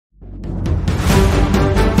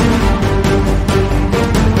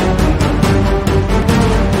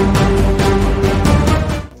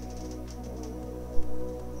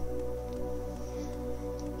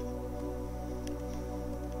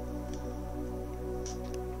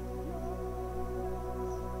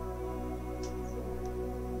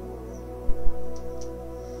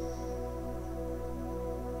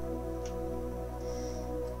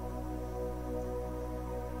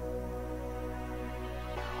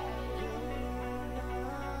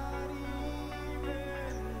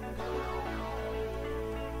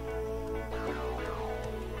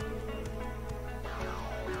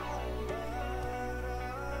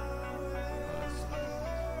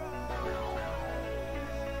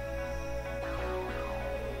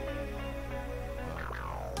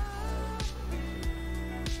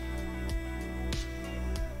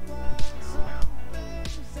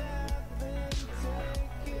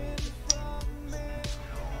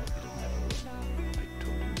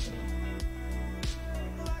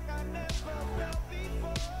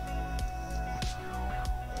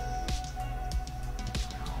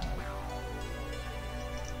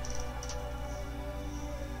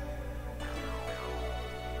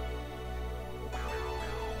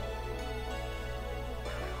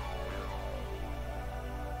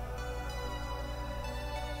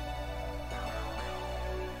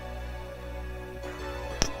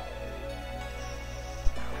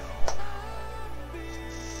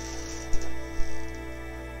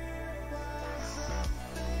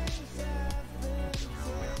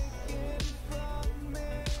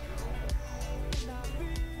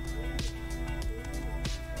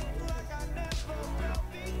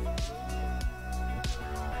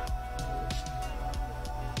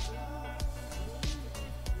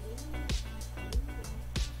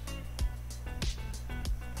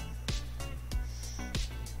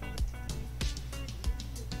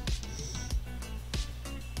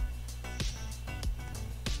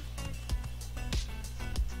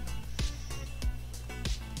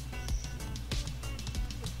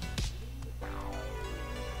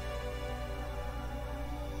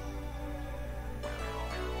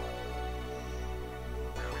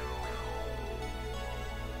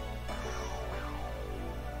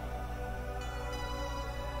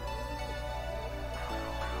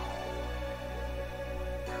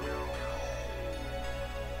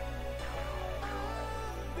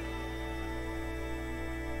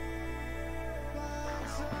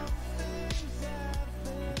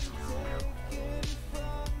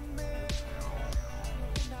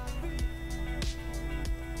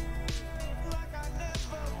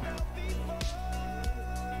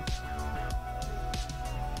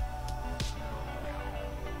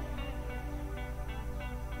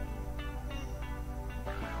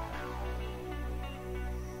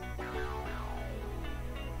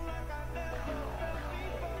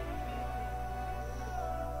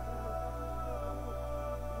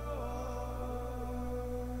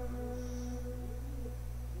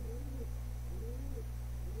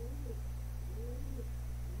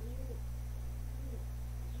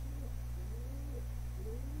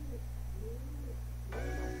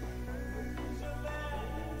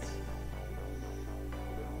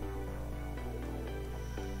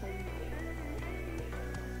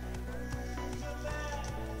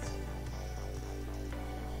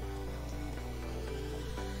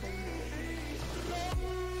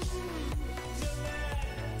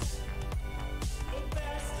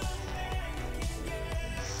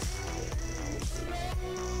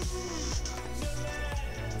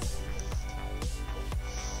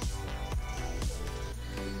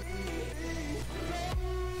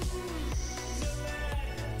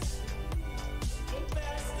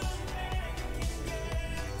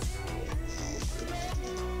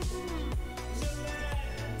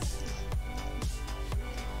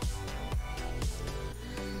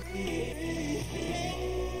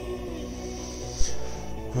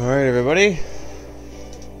Alright, everybody.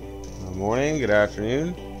 Good morning, good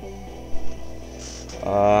afternoon.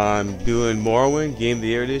 I'm doing Morrowind, Game of the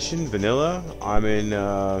Year Edition, Vanilla. I'm in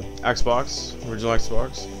Xbox, original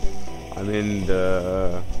Xbox. I'm in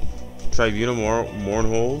the Tribunal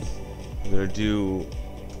Mournhold. I'm gonna do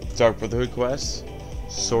Dark Brotherhood quests.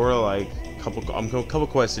 Sorta like I'm a couple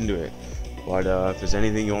quests into it. But if there's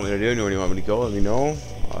anything you want me to do, anywhere you want me to go, let me know.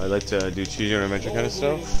 I like to do choose your own adventure kind of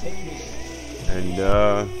stuff. And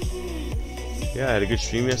yeah, I had a good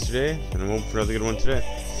stream yesterday, and I'm hoping for another good one today.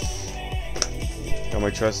 Got my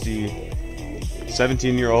trusty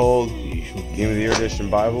 17-year-old Game of the Year Edition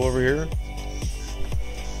Bible over here.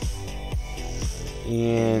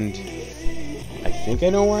 And I think I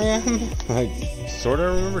know where I am. I sort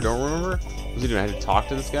of remember, don't remember. What was he doing? I had to talk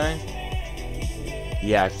to this guy?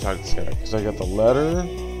 Yeah, I have to talk to this guy. Because I got the letter.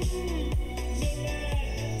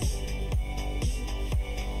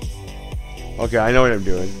 Okay, I know what I'm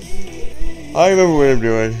doing. I remember what I'm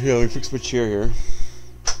doing. Yeah, let me fix my chair here.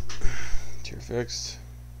 Chair fixed.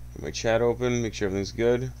 Get my chat open. Make sure everything's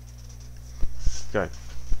good. Okay.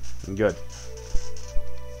 I'm good.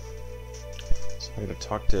 So I gotta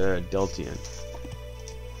talk to Deltian.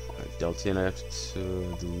 Deltian, I have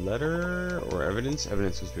to the letter or evidence?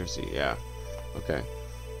 Evidence conspiracy, yeah. Okay.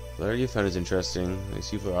 The letter you found is interesting. I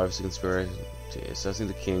see for obviously conspiracy to assessing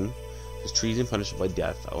the king. His treason punishable by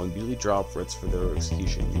death. I will immediately draw up writs for their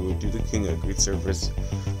execution. You will do the king a great service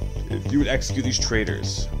if you would execute these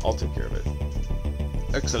traitors. I'll take care of it.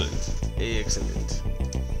 Excellent. Excellent.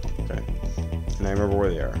 Okay. And I remember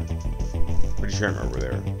where they are. Pretty sure I remember where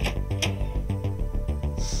they are.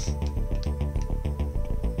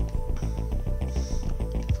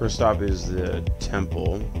 First stop is the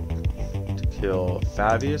temple to kill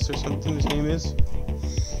Fabius or something his name is. I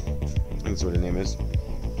think that's what his name is.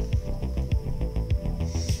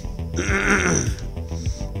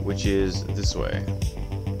 Which is this way.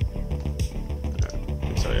 Okay.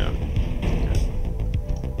 So yeah. Okay.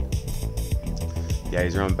 Yeah,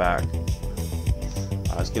 he's around back.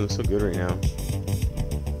 This game looks so good right now.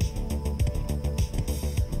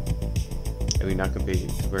 I mean, not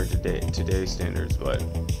compared to today's standards, but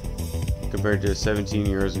compared to 17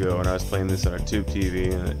 years ago when I was playing this on a tube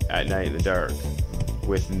TV at night in the dark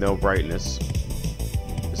with no brightness,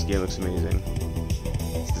 this game looks amazing.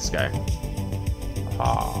 It's this guy.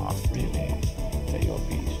 Ah,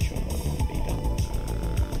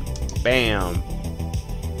 bam,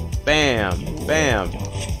 bam, bam.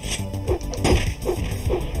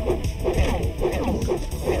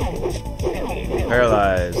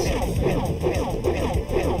 Paralyzed.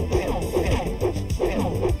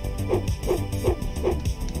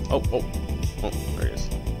 Oh, there he is.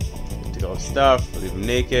 Take all his stuff, leave him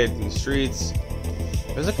naked in the streets.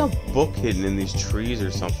 There's like a book hidden in these trees or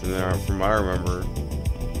something there, from what I remember.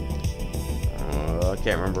 I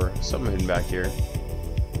can't remember. Something hidden back here.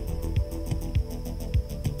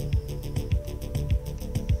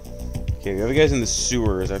 Okay, the other guy's in the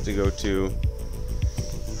sewers. I have to go to.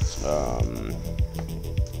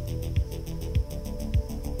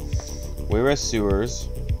 Where are sewers?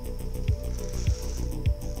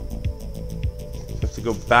 I have to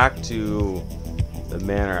go back to the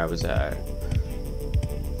manor I was at.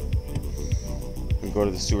 And go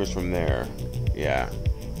to the sewers from there. Yeah.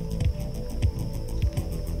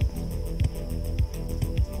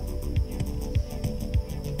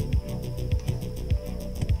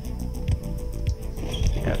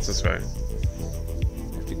 Yeah, it's this way. I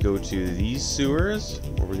have to go to these sewers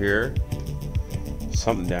over here.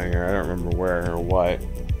 Something down here, I don't remember where or what.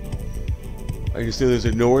 I just know there's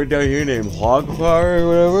a nowhere down here named Hogfire or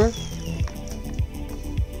whatever.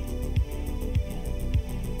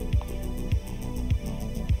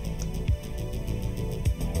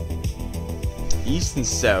 East and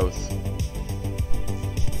south.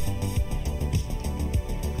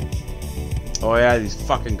 Oh yeah, these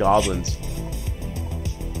fucking goblins.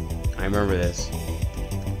 I remember this.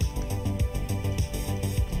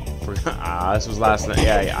 This was last night.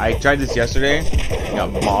 Yeah, I tried this yesterday.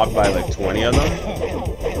 Got mobbed by like 20 of them.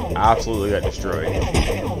 Absolutely got destroyed.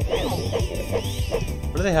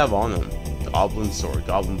 What do they have on them? Goblin sword,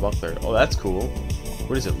 goblin buckler. Oh, that's cool.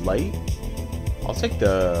 What is it? Light? I'll take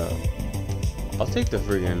the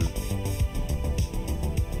friggin'.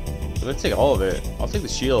 Let's take all of it. I'll take the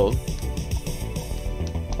shield.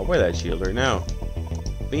 I'll wear that shield right now.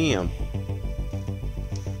 Bam.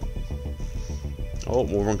 Oh,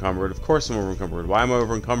 I'm over encumbered. Of course I'm over encumbered. Why am I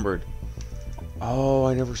over encumbered? Oh,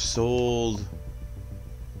 I never sold.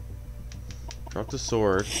 Drop the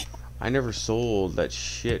sword. I never sold that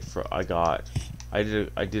shit I got. I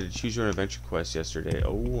did a choose your own adventure quest yesterday.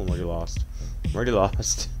 Oh, I'm already lost. I'm already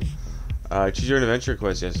lost. Choose your own adventure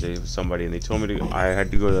quest yesterday with somebody, and they told me I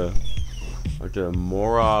had to go to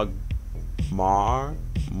Morrowind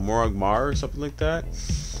or something like that,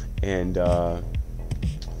 and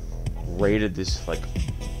raided this like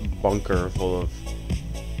bunker full of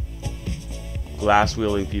glass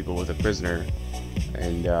wielding people with a prisoner,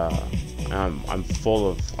 and I'm full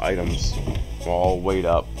of items, all weighed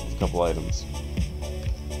up with a couple items.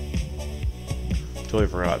 Totally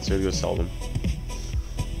forgot, so I had to go sell them.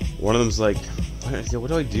 One of them's like, what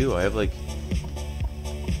do I do? I have like,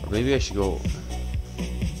 maybe I should go.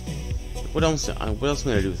 What else am I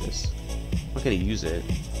gonna do with this? I'm not gonna use it.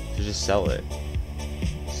 To just sell it.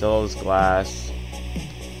 Sell all this glass,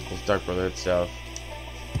 this Dark Brotherhood stuff.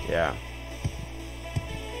 Yeah.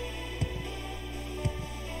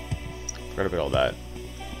 Forgot about all that.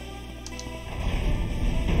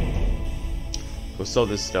 Go sell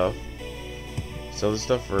this stuff. Sell this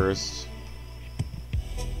stuff first.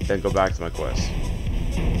 Then go back to my quest.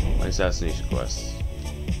 My assassination quests.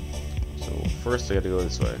 So first I gotta go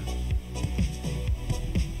this way.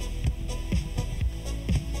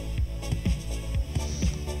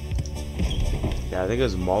 Yeah, I think it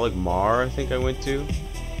was Malik Mar, I think I went to.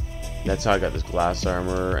 That's how I got this glass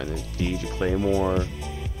armor and this Deej Claymore.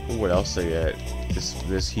 What else did I get?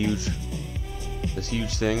 This huge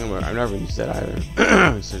thing. I've never used that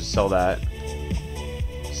either. So just sell that.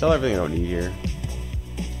 Sell everything I don't need here.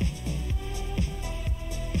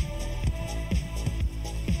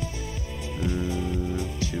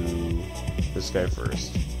 To this guy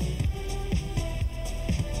first.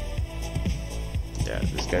 Yeah,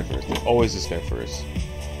 this guy first. Always this guy first.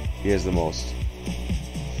 He has the most.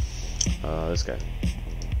 This guy.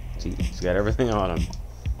 See, he's got everything on him.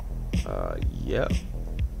 Yep.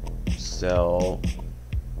 Sell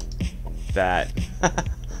that.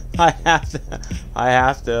 I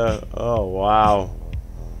have to. Oh wow.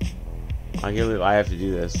 I can't believe I have to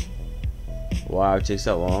do this. Wow, it takes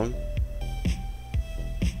that long.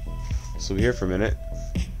 So we're here for a minute.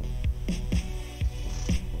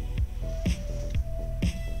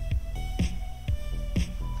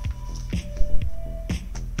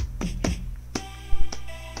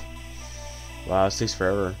 Wow, this takes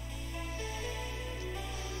forever.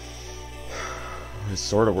 It's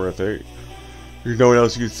sort of worth it. There's no one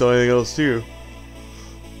else you can sell anything else to.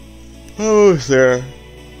 Oh, it's there.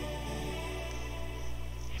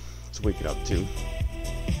 It's waking up too.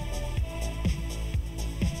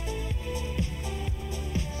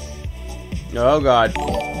 Oh god.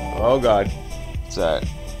 Oh god. What's that?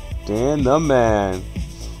 Dan the man.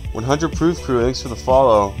 100 proof crew, thanks for the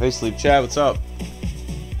follow. Hey Sleep Chat, what's up?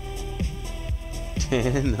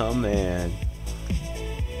 Dan the man.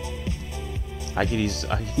 I could use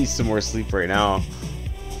some more sleep right now.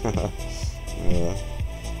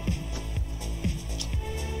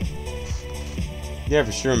 Yeah,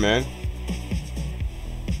 for sure, man.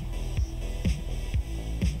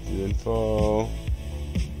 Info.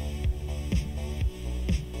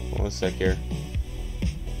 Hold on a sec here.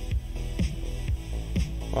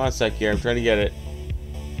 Hold on a sec here. I'm trying to get it.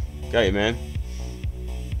 Got you, man.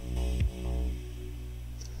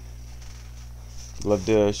 Love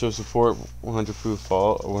to show support. 100 proof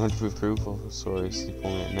fall. 100 proof crew. Oh, sorry, sleep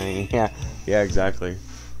only at night. Yeah, exactly.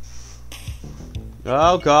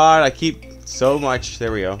 Oh god, I keep so much.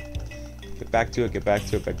 There we go. Get back to it. Get back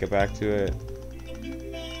to it. Get back to it.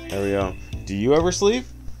 There we go. Do you ever sleep?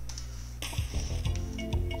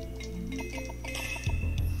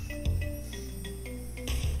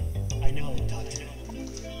 I know, Doctor.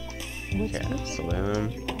 Okay,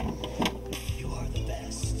 Salam.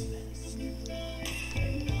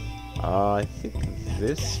 I think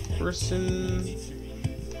this person,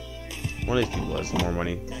 one of these people has more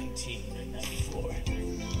money.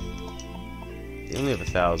 They only have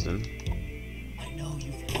 1,000.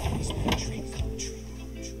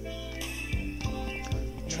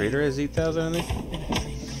 Trader has 8,000, I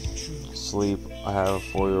think. Sleep. I have a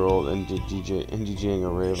 4-year-old and DJing a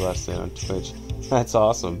rave last night on Twitch. That's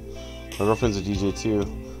awesome. My girlfriend's a DJ too.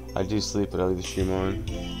 I do sleep, but I leave the stream on.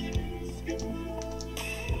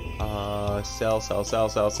 Sell this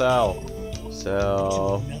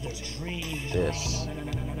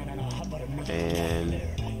and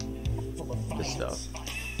this stuff.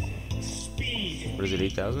 What is it,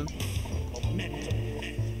 8,000?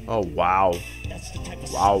 Oh wow,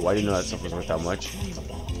 wow! I didn't know that stuff was worth that much.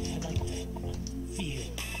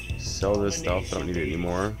 Sell this stuff. I don't need it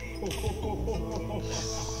anymore.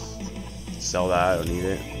 Sell that. I don't need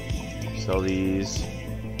it. Sell these.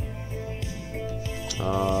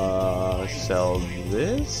 Sell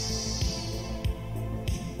this.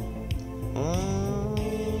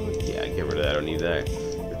 Yeah, get rid of that. I don't need that.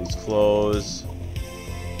 Get these clothes.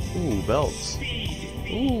 Ooh, belts.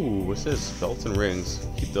 Ooh, what's this? Belts and rings.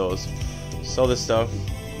 Keep those. Sell this stuff.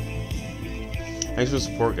 Thanks for the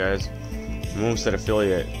support, guys. I'm almost at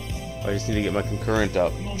affiliate. I just need to get my concurrent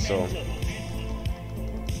up, so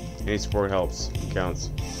any support helps. It counts.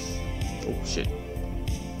 Oh shit.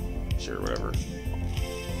 Sure, whatever.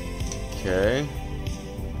 Okay.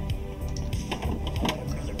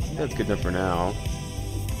 That's good enough for now.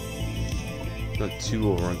 Not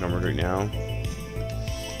too over encumbered right now.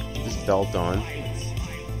 Put this belt on.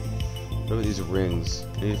 What about these rings?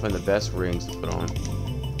 I need to find the best rings to put on.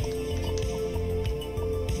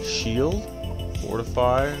 Shield,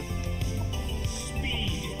 fortify.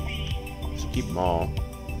 Just keep them all.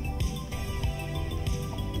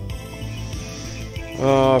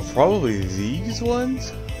 Probably these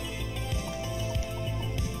ones.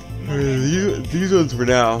 These ones for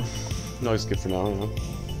now. No, it's good for now. You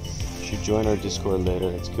should join our Discord later.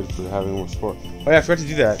 It's good for having more support. Oh yeah, I forgot to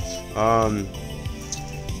do that.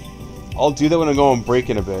 I'll do that when I go on break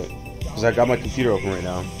in a bit, because I got my computer open right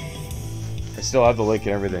now. I still have the link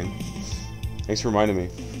and everything. Thanks for reminding me.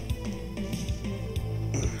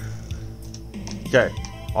 Okay,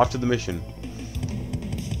 off to the mission.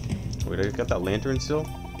 Wait, I got that lantern still?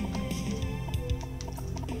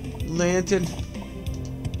 Lantern!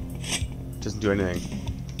 Doesn't do anything.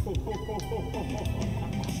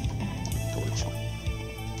 Torch.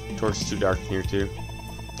 Torch is too dark in here too.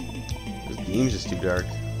 This game's just too dark.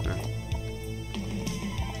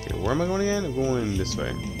 Okay, where am I going again? I'm going this way.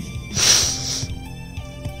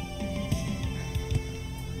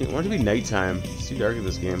 I want it to be nighttime. It's too dark in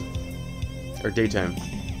this game. Or daytime.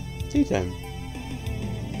 Daytime.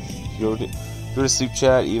 Go to sleep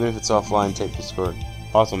chat, even if it's offline. Type Discord.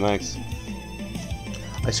 Awesome, thanks.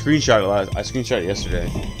 I screenshot it yesterday,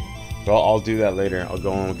 but I'll do that later. I'll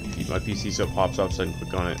go on my PC so it pops up so I can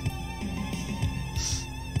click on it.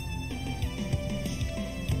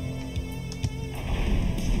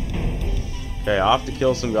 Okay, off to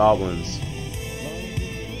kill some goblins.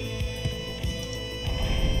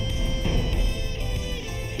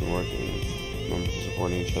 We're working, members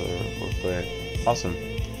supporting each other. We'll play. Awesome.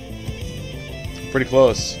 Pretty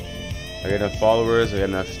close. I got enough followers. I got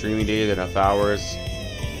enough streaming days. Enough hours.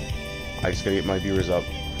 I just gotta get my viewers up.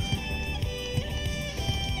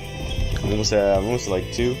 I'm almost at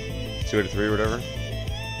like 2 out of 3 or whatever.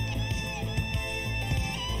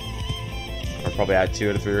 I'll probably add 2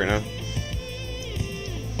 out of 3 right now.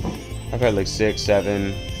 I've had like 6,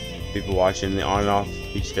 7 people watching on and off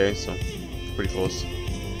each day, so pretty close.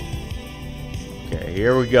 Okay,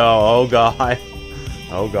 here we go. Oh god.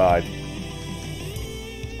 Oh god.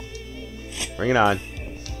 Bring it on.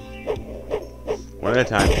 One at a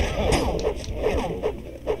time.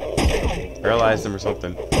 Paralyze them or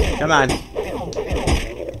something. Come on.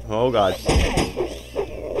 Oh god.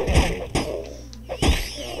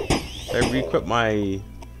 Did I re-equip my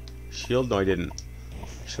shield? No, I didn't.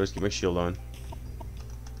 I should always keep my shield on.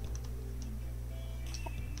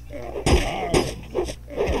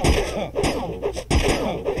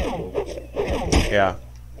 Yeah.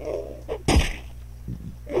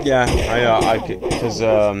 Yeah, I know. Because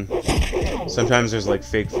sometimes there's like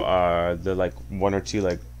fake, the like 1 or 2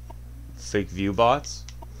 like fake view bots.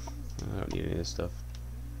 I don't need any of this stuff.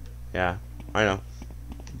 Yeah, I know.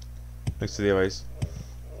 Thanks to the advice.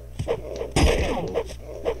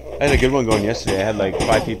 I had a good one going yesterday. I had like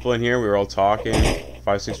 5 people in here. We were all talking.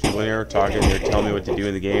 5, 6 people in here talking. They were telling me what to do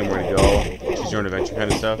in the game, where to go, choose your own adventure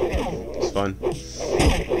kind of stuff. It's fun.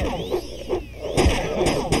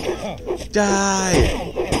 Die!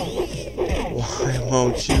 Why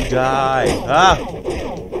won't you die? Ah!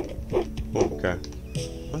 Oh, okay. I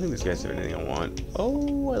don't think these guys have anything I want.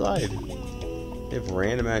 Oh, I lied. They have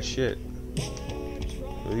random ass shit.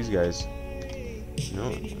 What are these guys?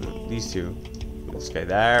 No, these two. This guy.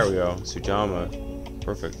 There we go. Sujama.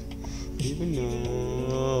 Perfect. Even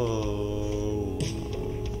though.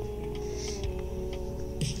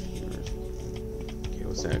 Okay,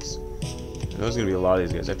 what's next? I know there's gonna be a lot of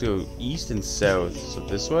these guys. I have to go east and south. So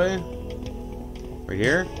this way? Right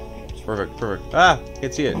here? Perfect, perfect. Ah!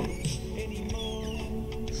 Can't see it.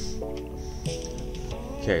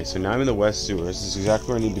 Okay, so now I'm in the west sewer. This is exactly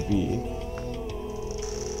where I need to be.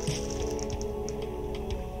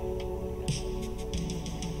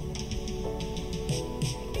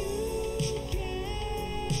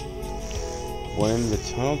 When the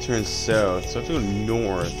tunnel turns south, so I have to go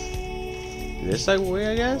north. This way,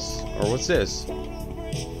 I guess? Or what's this? Oh,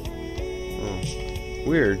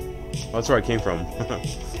 weird. Oh, that's where I came from.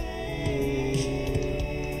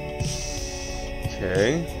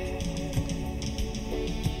 Okay.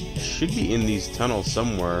 should be in these tunnels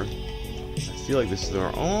somewhere. I feel like this is the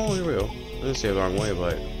wrong... Oh, here we go. I'm gonna say the wrong way,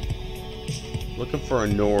 but... Looking for a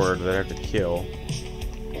Nord that I have to kill.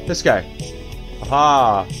 This guy.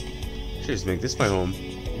 Aha! Should just make this my home.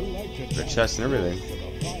 The chest and everything.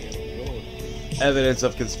 Evidence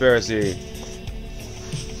of conspiracy.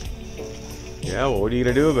 Yeah, well, what are you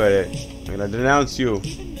gonna do about it? I'm gonna denounce you.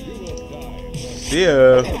 See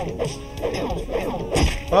ya.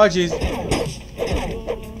 Oh, jeez.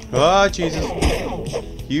 Oh, Jesus.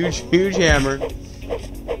 Huge hammer.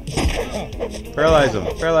 Paralyze him.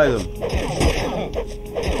 Paralyze him.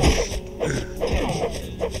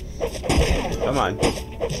 Come on.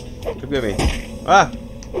 Come get me. Ah!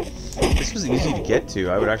 This was easy to get to.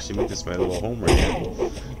 I would actually make this my little home right here.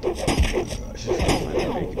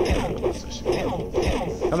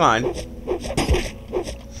 Come on.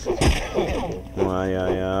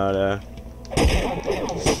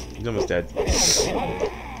 He's almost dead.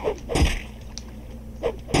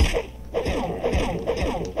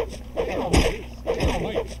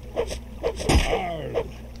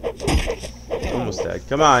 Almost dead.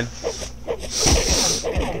 Come on.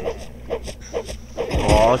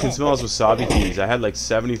 Oh, all I can smell is wasabi peas. I had like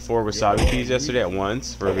 74 wasabi peas yesterday at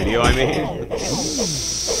once for a video I made.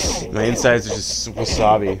 My insides are just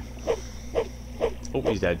wasabi. Oh,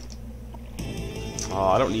 he's dead. Oh,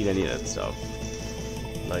 I don't need any of that stuff.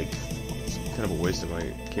 Like, it's kind of a waste of my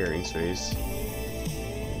carrying space.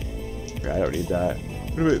 Yeah, I don't need that.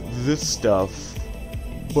 What about this stuff?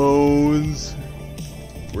 Bones,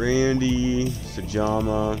 brandy,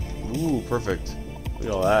 Sajama. Ooh, perfect. Look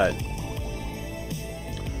at all that.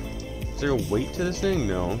 Is there a weight to this thing?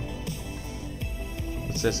 No.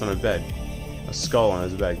 What's this on a bed? A skull on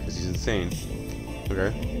his bed because he's insane.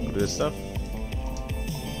 Okay, look at this stuff.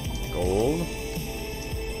 Gold.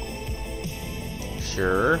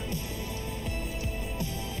 Sure.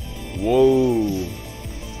 Whoa.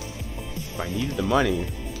 If I needed the money,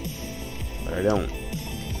 but I don't.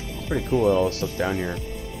 It's pretty cool that all this stuff's down here.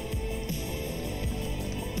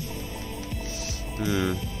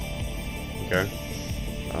 Okay.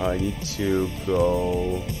 I need to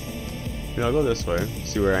go... I'll go this way.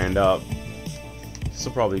 See where I end up. This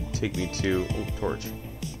will probably take me to... Oh, torch.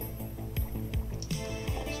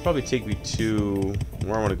 This will probably take me to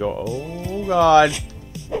where I want to go. Oh, God.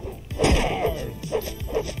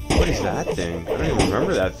 What is that thing? I don't even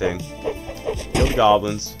remember that thing. Kill the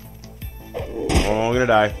goblins. Oh, I'm gonna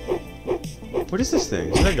die. What is this thing?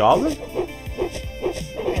 Is that a goblin?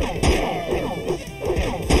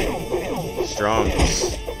 Strong.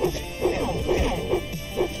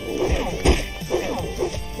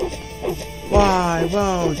 Why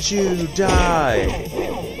won't you die?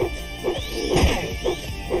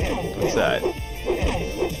 What's that?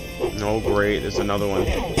 Oh, great. There's another one.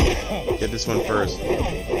 Get this one first.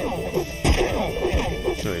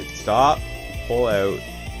 Wait, stop. Pull out.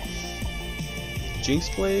 Jinx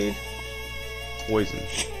Blade? Poison.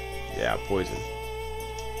 Yeah, poison.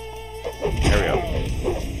 There we go.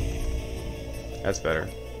 That's better.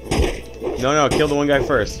 No, kill the one guy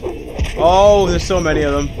first. Oh, there's so many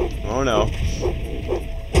of them. Oh no.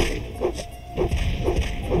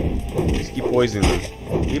 Just keep poisoning them.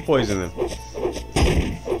 Keep poisoning them.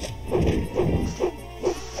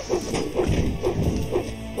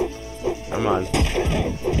 Come on.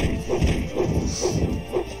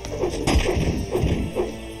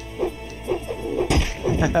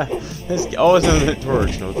 Oh, it's another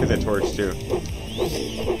torch. No, take that torch too.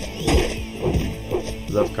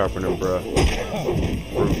 Love Carpenter, bruh.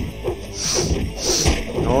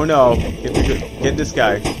 Oh no! Get this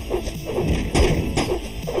guy.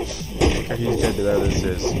 Okay, he's dead. Whatever this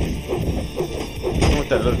is. I don't know what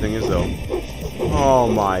that other thing is though. Oh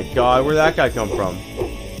my God! Where'd that guy come from?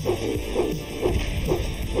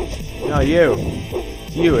 No, you.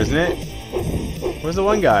 It's you, isn't it? Where's the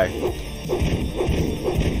one guy?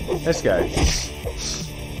 This guy.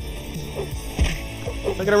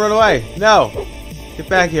 Look at him run away. No! Get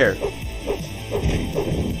back here.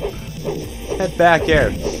 Get back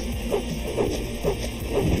here.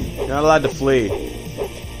 You're not allowed to flee.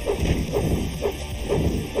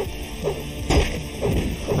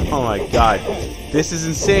 Oh my God. This is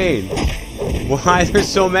insane. Why are there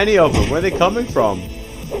so many of them? Where are they coming from?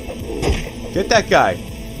 Get that guy.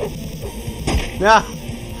 Nah.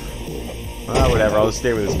 Ah, whatever. I'll just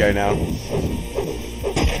stay with this guy now.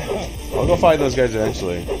 I'll go find those guys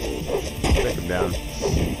eventually. Take them down.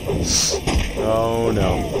 Oh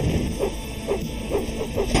no.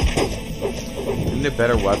 I need a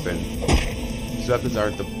better weapon. These weapons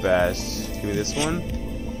aren't the best. Give me this one.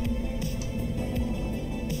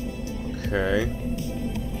 Okay.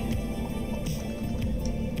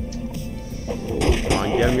 Come on,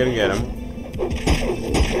 get him, get him, get him.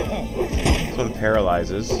 This one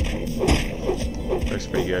paralyzes. Looks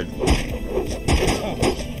pretty good.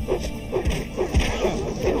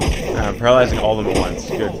 I'm paralyzing all of them at once.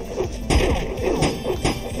 Good.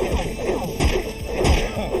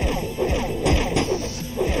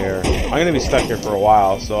 Here. I'm gonna be stuck here for a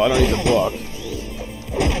while, so I don't need the book.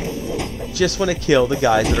 I just want to kill the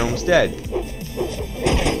guys that are almost dead.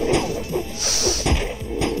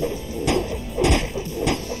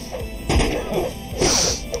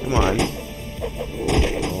 Come on.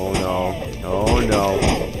 Oh no. Oh no.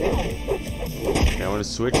 Okay, I want to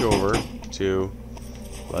switch over to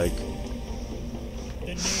like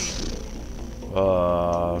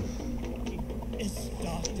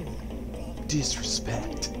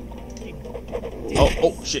disrespect.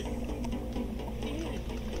 Oh shit.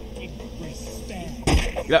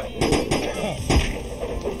 Get up.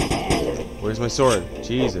 Where's my sword?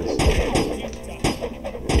 Jesus.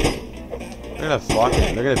 They're gonna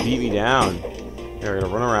fucking, they're gonna beat me down. They're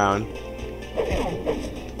gonna run around.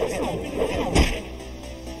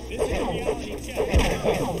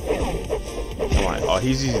 Come on. Oh,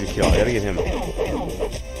 he's easy to kill. I gotta get him.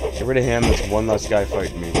 Get rid of him. That's one less guy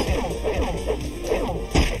fighting me.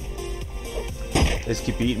 They just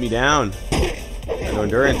keep beating me down. I have no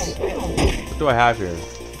endurance. What do I have here?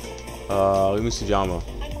 Give me Sujama.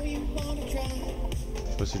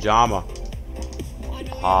 What's Sujama?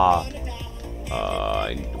 Ah.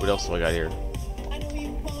 What else do I got here?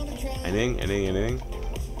 Anything? Anything?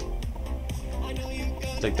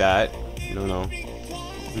 Take that. No.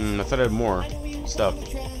 I thought I had more stuff.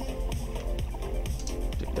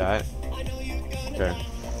 Take that. Okay.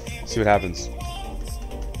 See what happens.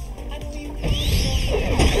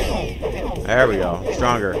 There we go.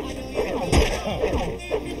 Stronger.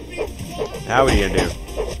 Now what are you gonna do?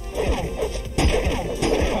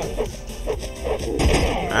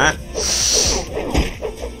 Huh?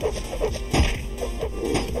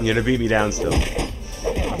 You're gonna beat me down still.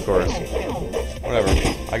 Of course. Whatever.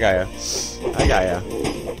 I got ya. I got ya.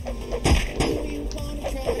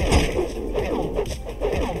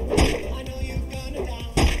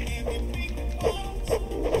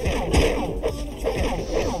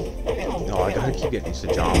 No, I gotta keep getting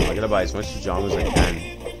Sujama. I gotta buy as much Sujama as I can.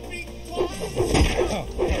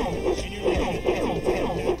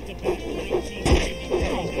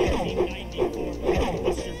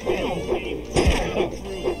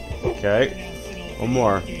 Okay. One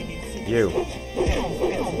more. You.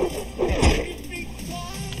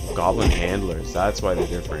 Goblin handlers. That's why they're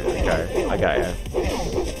different. Okay. I got ya.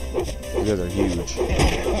 You guys are huge.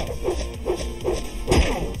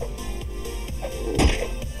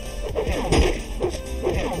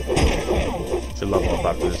 Should level up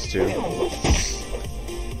after this too.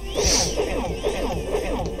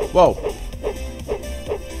 Whoa.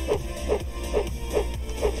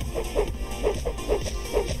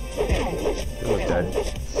 You look dead.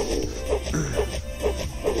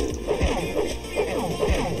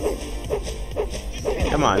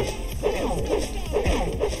 Come on.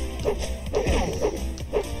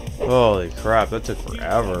 Holy crap, that took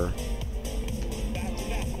forever.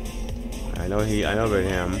 I know about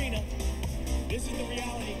him.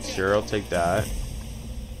 Sure, I'll take that.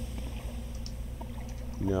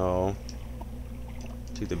 No.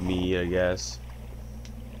 Take the meat, I guess.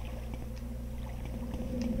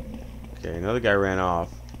 Okay, another guy ran off.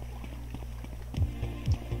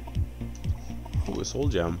 Ooh, a soul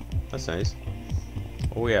gem. That's nice.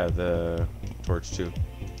 Oh yeah, the torch too.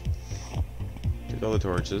 Take all the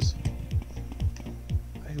torches.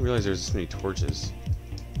 I didn't realize there's this many torches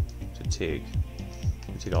to take.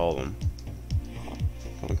 Take all of them.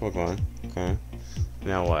 Come on. Okay.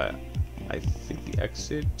 Now what? I think the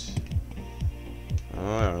exit.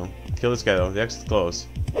 Oh, I don't know. Kill this guy though. The exit's close.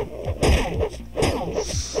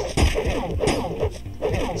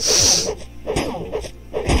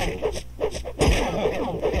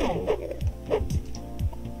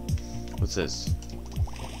 What's this?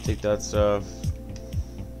 Take that stuff.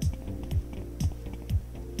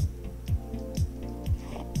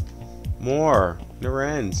 More. Never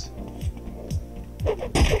ends.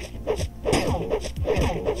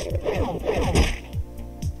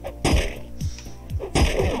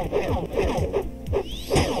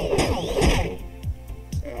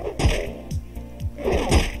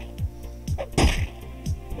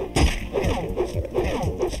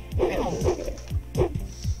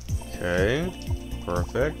 Okay,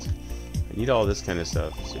 perfect. I need all this kind of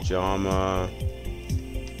stuff. Sujama.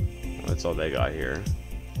 Oh, that's all they got here.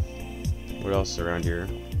 What else is around here?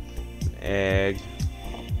 An egg.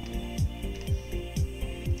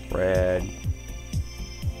 Bread.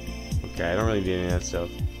 Okay, I don't really need any of that stuff.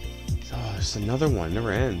 Oh, there's another one. It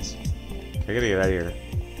never ends. Okay, I gotta get out of here.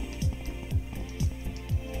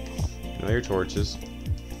 All your torches.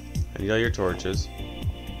 I need all your torches.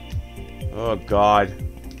 Oh god.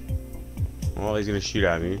 Oh, he's gonna shoot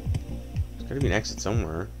at me. There's gotta be an exit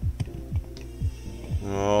somewhere.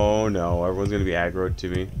 Oh no, everyone's gonna be aggroed to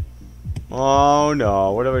me. Oh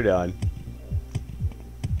no, what have I done?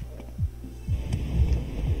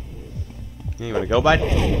 Hey, you wanna go, bud?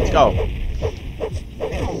 Let's go.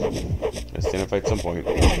 Let's stand and fight at some point.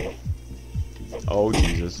 Oh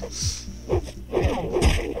Jesus.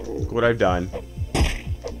 Look what I've done.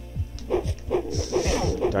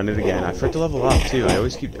 Done it again. I forgot to level up too. I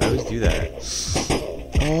always do that.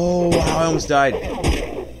 Oh wow, I almost died.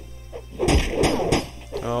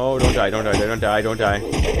 Oh, don't die, don't die, don't die, don't die.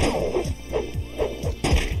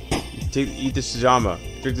 Eat this Sujama.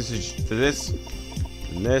 Drink this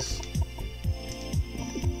and this.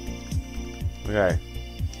 Okay.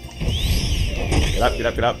 Get up, get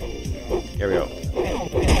up, get up. Here we go.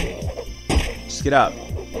 Just get up.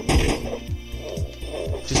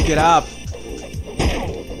 Just get up.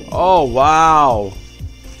 Oh, wow.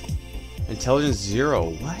 Intelligence 0.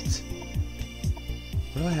 What?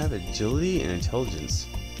 What do I have? Agility and intelligence.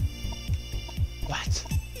 What?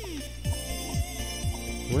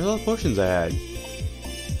 What are all the potions I had?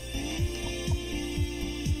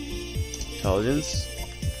 Intelligence?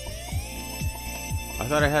 I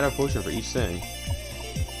thought I had a potion for each thing.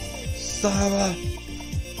 Sava!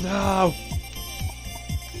 No!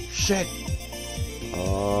 Shit!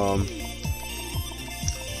 Well,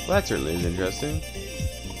 that certainly is interesting.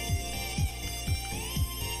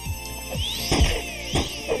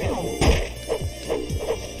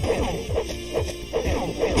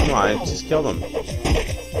 Come on, just kill them.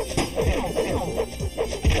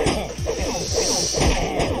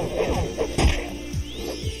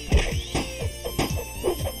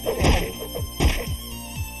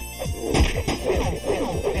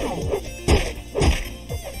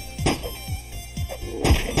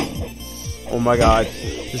 Oh my god,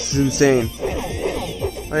 this is insane.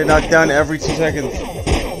 I knock down every 2 seconds.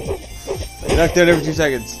 I knock down every 2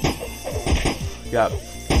 seconds. Yep.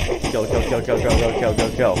 Kill, kill, kill, kill, kill, kill, kill,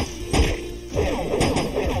 kill, kill.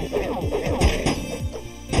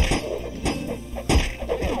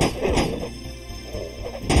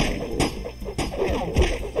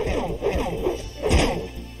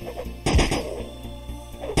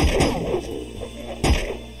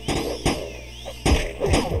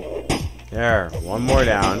 There, one more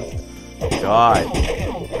down. God,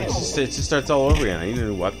 it just starts all over again. I need a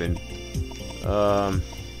new weapon. I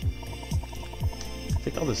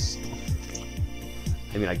think I'll just.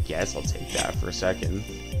 I mean, I guess I'll take that for a second.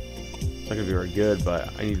 It's not gonna be very good, but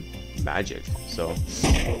I need magic, so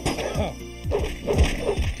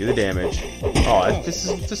do the damage. Oh, this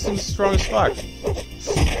thing's strong as fuck.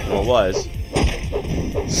 Well, it was.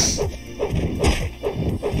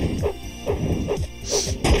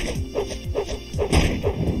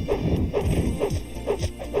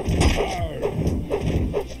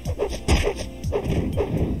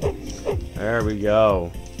 There we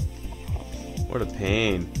go. What a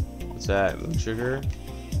pain. What's that? Moon sugar?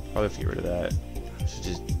 Probably have to get rid of that. I should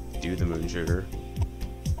just do the moon sugar.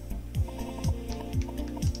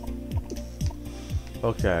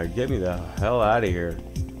 Okay, get me the hell out of here.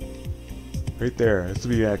 Right there. That's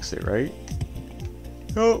the exit, right?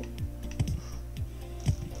 Oh.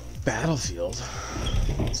 Battlefield.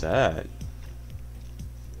 What's that?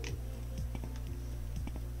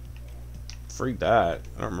 Freak that.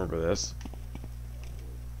 I don't remember this.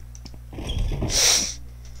 I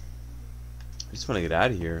just want to get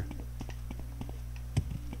out of here.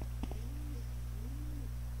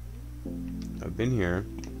 I've been here.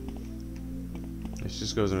 This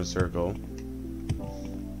just goes in a circle.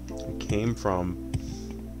 I came from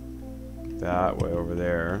that way over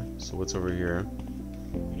there. So what's over here?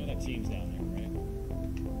 You know that team's down there,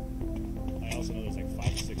 right? I also know there's like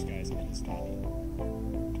 5 or 6 guys in this lobby.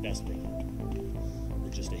 Desperate. Or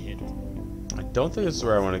just a hint. I don't think this is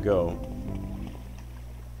where I want to go.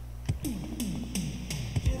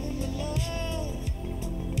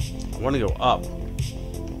 I want to go up.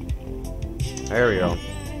 There we go.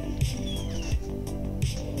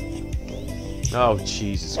 Oh,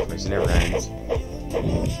 Jesus Christ, it never ends.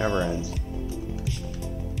 Never ends.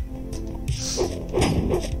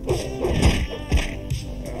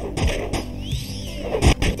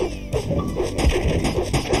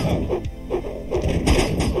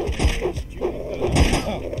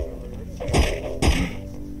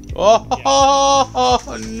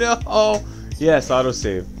 Oh no! Yes,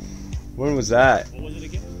 autosave. When was that? What was it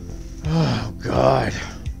again? Oh God.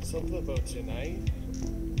 So close. about tonight,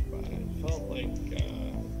 but it felt like,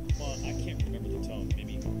 well, I can't remember the tone.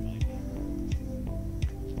 Maybe you can remind me.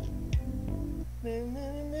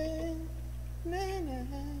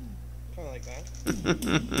 kind of like that.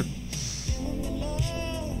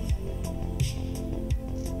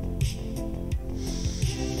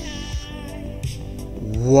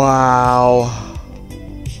 Wow.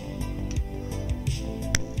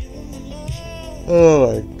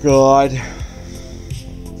 Oh my god.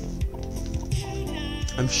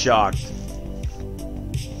 I'm shocked.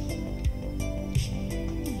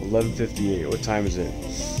 11:58. What time is it?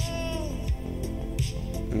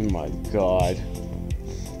 Oh my god.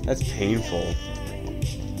 That's painful.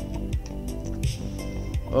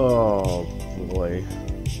 Oh boy.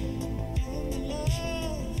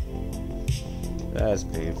 That's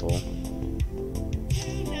painful.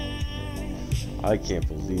 I can't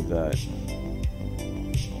believe that.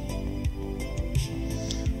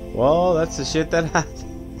 Well, that's the shit that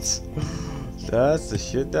happens. That's the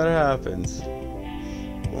shit that happens.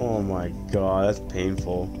 Oh my god, that's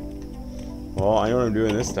painful. Well, I know what I'm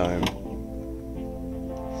doing this time.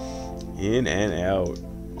 In and out.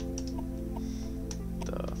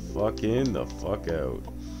 The fuck in, the fuck out.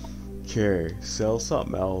 Okay, sell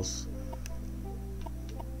something else.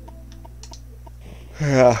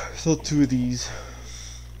 Yeah, sell 2 of these.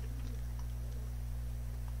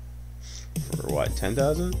 For what,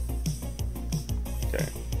 10,000? Okay,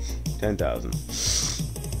 10,000.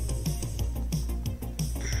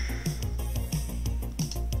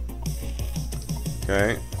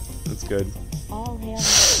 Okay, that's good. All hail.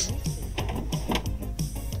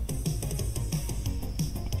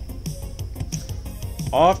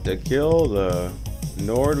 Off to kill the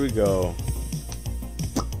Nord we go.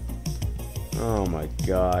 Oh my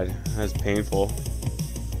god, that's painful.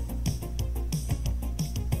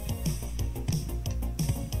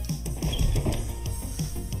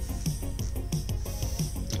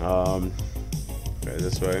 Okay,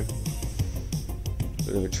 this way.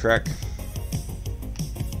 Bit of a trek.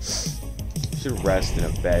 Should rest in a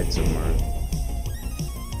bed somewhere.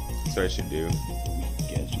 That's what I should do.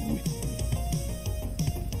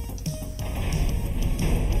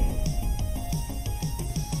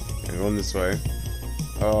 I'm going this way.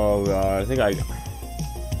 Oh god, I think I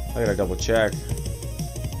gotta double check.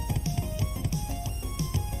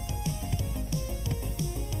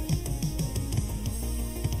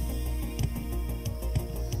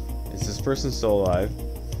 Is this person still alive?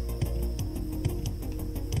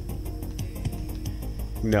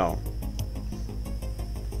 No.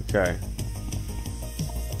 Okay.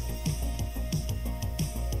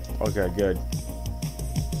 Okay, good.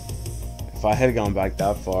 If I had gone back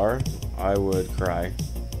that far, I would cry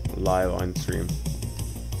live on stream.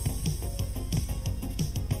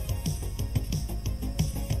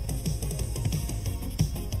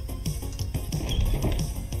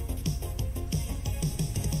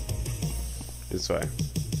 This way.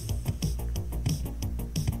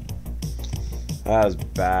 That was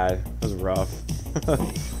bad. That was rough.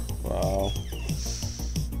 Wow.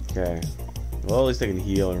 Okay. Well, at least I can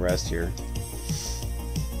heal and rest here.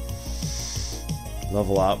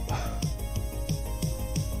 Level up.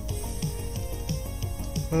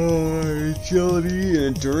 Agility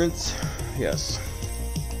and endurance. Yes.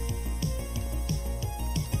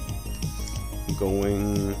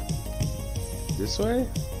 Going this way?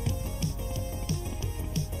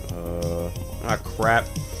 Ah, crap.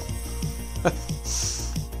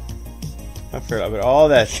 I forgot about all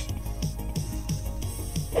that.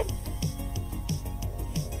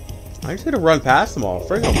 I just had to run past them all.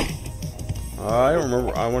 Frick 'em. I don't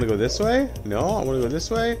remember. I want to go this way? No, I want to go this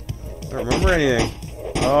way. I don't remember anything.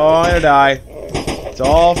 Oh, I'm gonna die. It's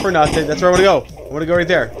all for nothing. That's where I want to go. I want to go right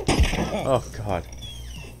there. Oh, God.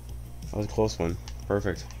 That was a close one.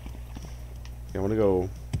 Perfect. Okay, I want to go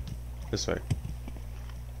this way.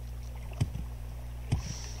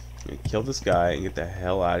 Kill this guy and get the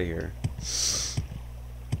hell out of here.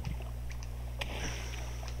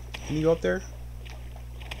 Can you go up there?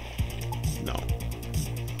 No.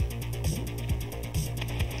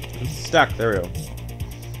 I'm stuck. There we go.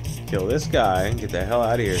 Kill this guy and get the hell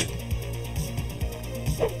out of here.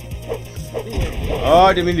 Oh,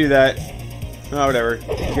 I didn't mean to do that. Oh, whatever.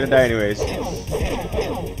 He's gonna die anyways.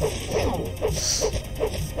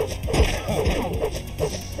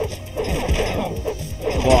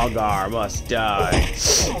 Bogar must die.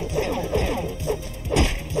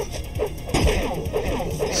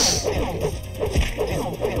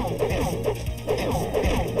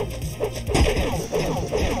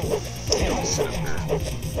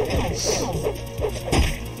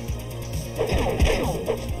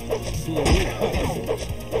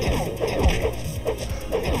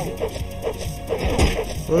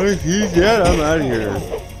 he's dead. I'm out of here.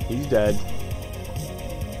 He's dead.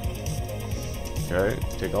 Okay,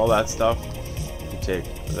 take all that stuff. You take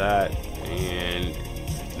that and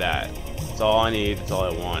that. That's all I need. That's all I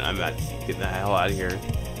want. I'm not getting the hell out of here.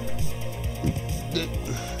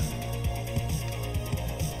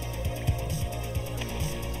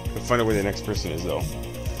 I'll find out where the next person is, though.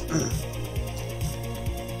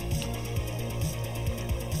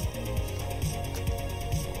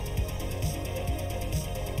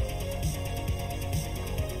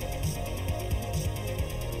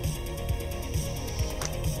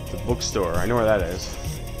 Bookstore. I know where that is. So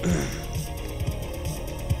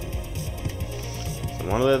I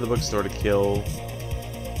want to go to the bookstore to kill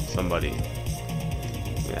somebody.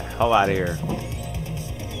 Get the hell out of here.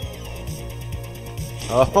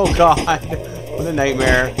 Oh god. What a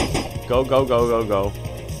nightmare. Go, go, go, go, go.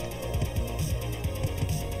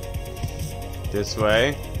 This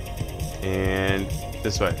way. And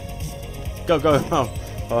this way. Go, go, go.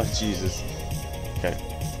 Oh, Jesus. Okay.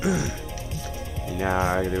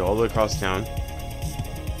 Now I gotta go all the way across town.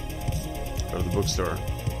 Go to the bookstore.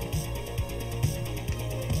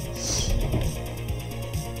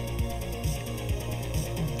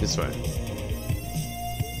 This way.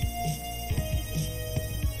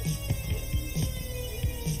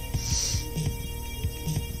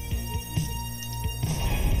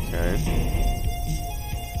 Okay.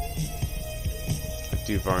 Not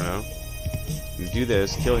too far now. Do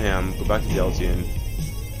this, kill him, go back to Deltian.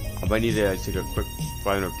 I might need to take a quick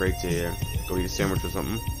 5-minute break to go eat a sandwich or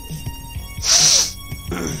something.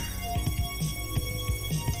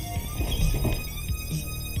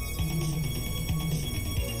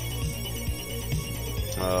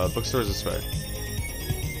 Bookstore's this way.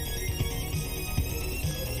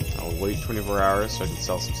 I'll wait 24 hours so I can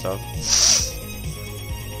sell some stuff.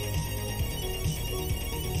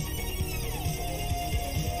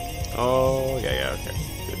 Oh, yeah, okay.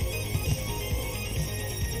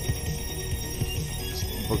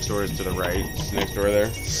 Bookstore is to the right, just next door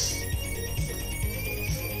there.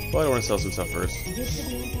 Well, I want to sell some stuff first. Good for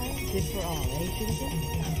the Empire, good for all, eh, citizen?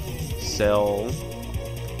 Sell.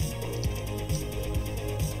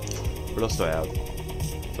 What else do I have?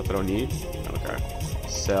 Stuff I don't need? Okay.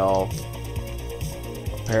 Sell.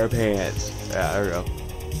 Pair of pants. Yeah, there we go.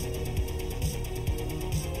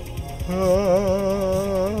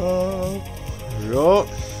 Yup.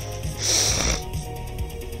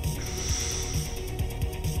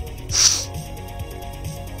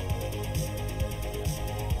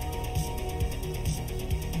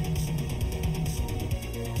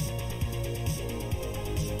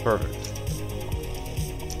 Perfect.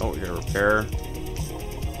 Oh, we're gonna repair.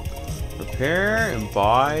 Repair and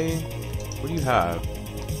buy. What do you have?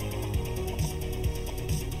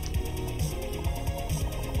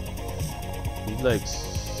 Need like.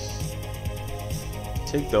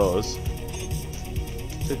 Take those.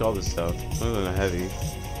 Take all this stuff. Other than heavy.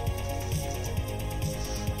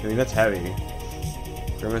 I mean, that's heavy.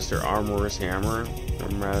 Grandmaster Armorer's Hammer.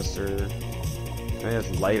 Grandmaster. I think that's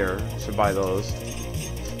lighter. Should buy those.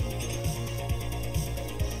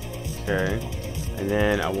 Okay, and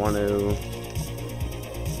then I want to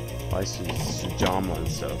buy some Sujama and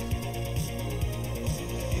stuff.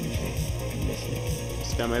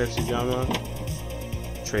 This guy might have Sujama.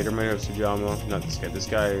 Trader might have Sujama. Not this guy. This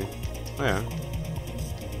guy. Oh yeah.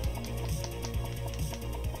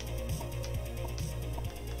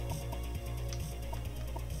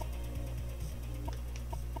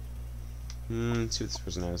 Let's see what this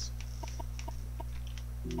person has.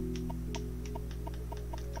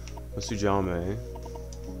 Sujame.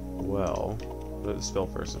 Well, what the spell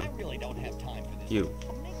person? I really don't have time for this. You.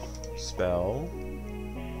 Spell.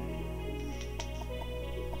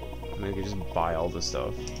 I mean, I could just buy all this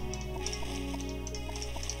stuff.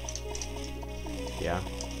 Yeah,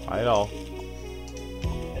 buy it all.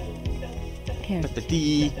 Here. Got the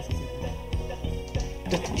D.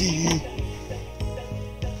 Got the D.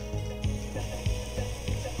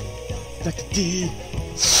 Got the D.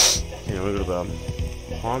 Okay, I'm gonna go to the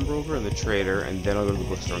pawnbroker and the trader, and then I'll go to the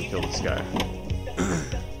bookstore and kill this guy.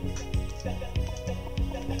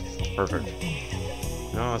 Perfect.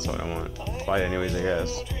 No, that's what I want. Buy it anyways, I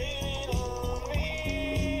guess.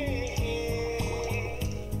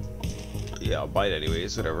 Yeah, I'll buy it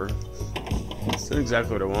anyways, whatever. It's not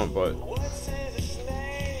exactly what I want, but...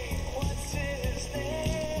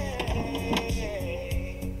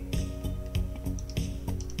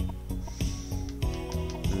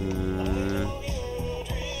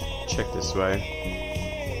 check this way.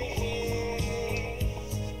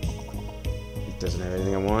 It doesn't have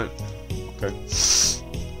anything I want. Okay.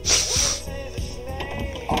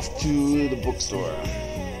 Off to the bookstore.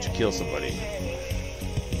 kill somebody.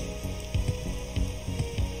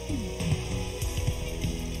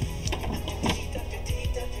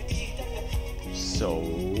 So,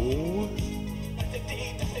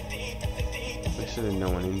 make sure there's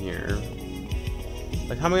no one in here.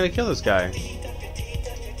 Like, how am I gonna kill this guy?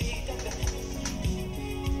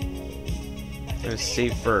 I'm gonna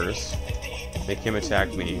save first. Make him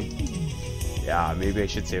attack me. Yeah, maybe I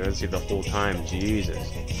should save. Let's save the whole time.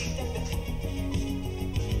 Jesus.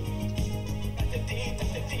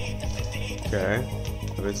 Okay.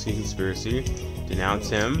 Levinsky conspiracy. Denounce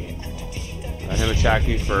him. Let him attack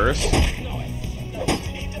me first.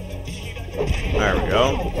 There we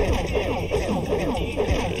go.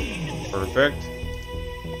 Perfect.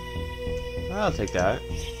 I'll take that.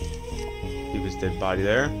 Keep his dead body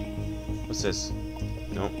there. What's this?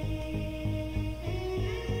 Nope.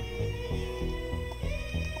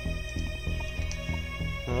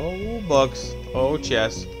 Oh, bugs. Oh,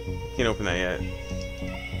 chest. Can't open that yet.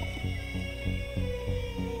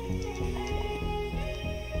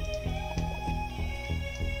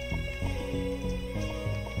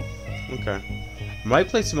 Okay. Might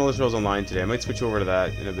play some Elder Scrolls Online today. I might switch over to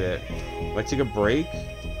that in a bit. Might take a break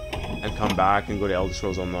and come back and go to Elder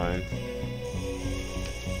Scrolls Online.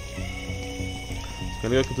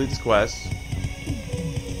 Gonna go complete this quest.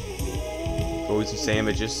 Go eat some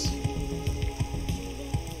sandwiches.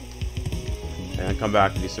 And come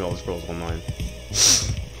back and do some Elder Scrolls Online.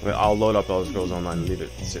 I'll load up Elder Scrolls Online and leave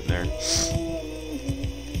it sitting there.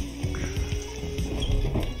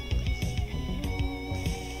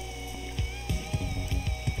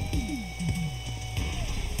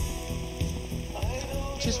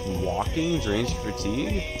 Just walking drains your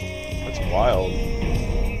fatigue? That's wild.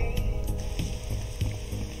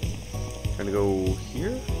 Gonna go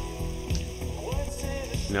here?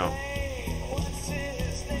 No.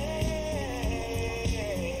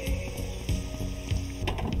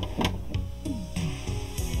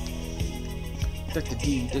 That's the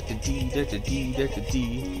D, that's the D, that's the D, that's the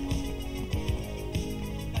D.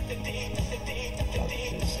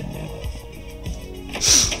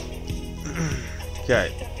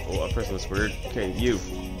 Okay. Oh, that person was weird. Okay, you.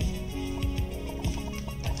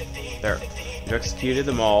 There. You've executed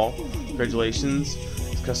them all. Congratulations.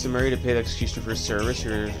 It's customary to pay the executioner for his service.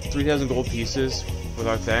 Here are 3,000 gold pieces with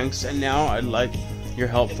our thanks. And now I'd like your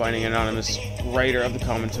help finding an anonymous writer of the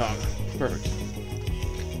common tongue. Perfect.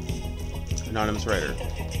 Anonymous writer.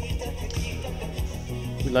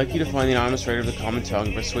 We'd like you to find the anonymous writer of the common tongue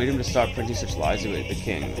and persuade him to stop printing such lies about the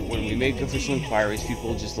king. When we make official inquiries,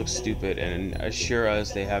 people just look stupid and assure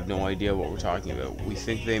us they have no idea what we're talking about. We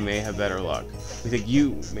think they may have better luck. We think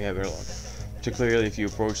you may have better luck. Particularly if you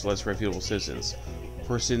approach less reputable citizens.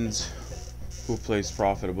 Persons who place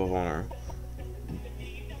profit above honor.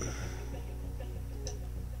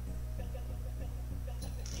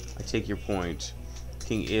 I take your point.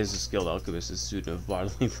 King is a skilled alchemist, a student of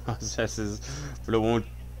bodily processes, but it won't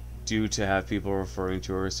do to have people referring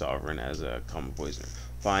to our sovereign as a common poisoner.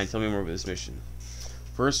 Fine, tell me more about this mission.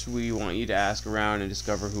 First, we want you to ask around and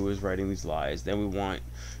discover who is writing these lies. Then we want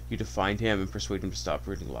you to find him and persuade him to stop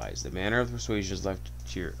writing lies. The manner of the persuasion is left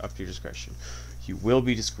up to your discretion. You will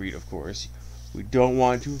be discreet, of course. We don't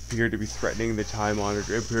want to appear to be threatening the time-honored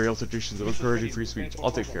imperial traditions of encouraging free speech.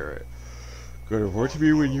 I'll take care of it. Go to report to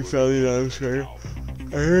me when you found the anonymous writer.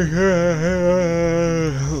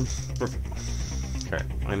 Perfect. Okay,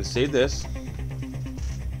 I'm gonna save this.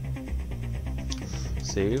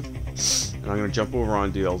 Save. And I'm gonna jump over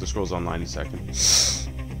onto Elder Scrolls Online in a second.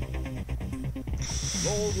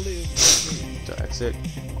 So exit.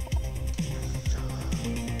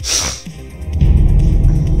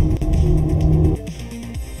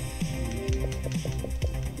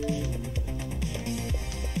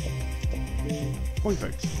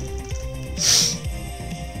 Perfect.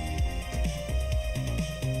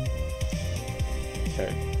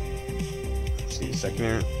 Okay. See a second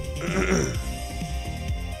here.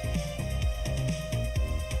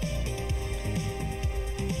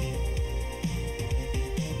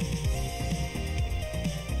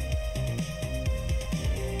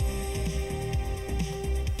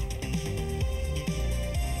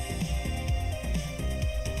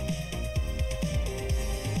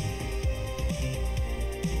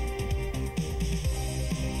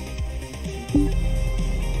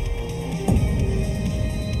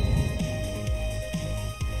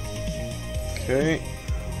 Okay.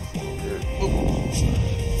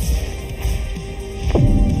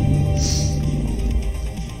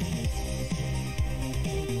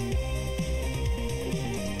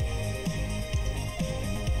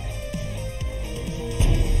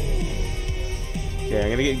 Okay, I'm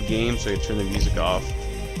gonna get game so I can turn the music off.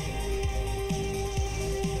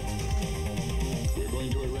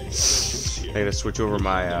 I gotta switch over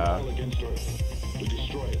my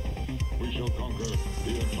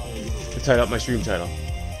to title up my stream title.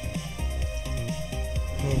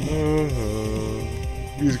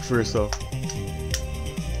 Music for yourself.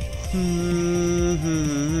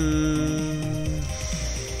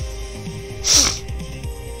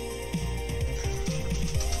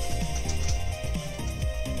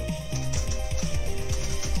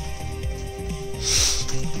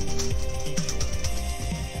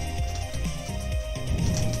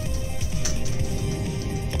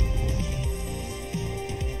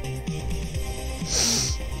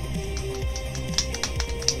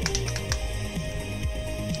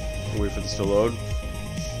 Wait for this to load.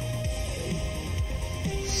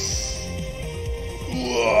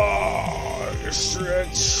 Whoa,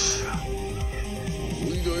 stretch.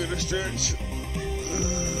 We go to stretch.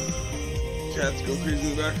 Cats go crazy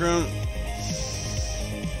in the background.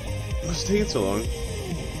 What's taking so long?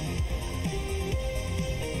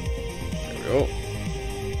 There we go.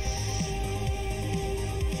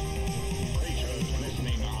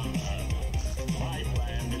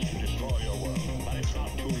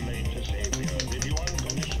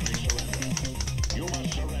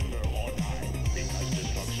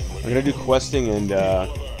 I'm gonna do questing and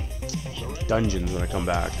dungeons when I come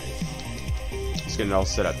back. Just getting it all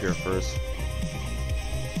set up here first.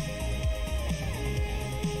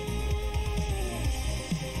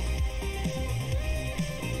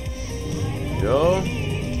 There we go.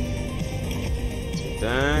 Take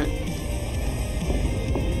that.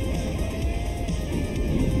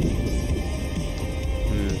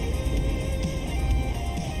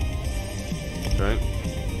 Okay.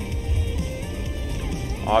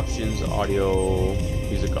 Options, audio,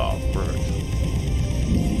 music off. Perfect.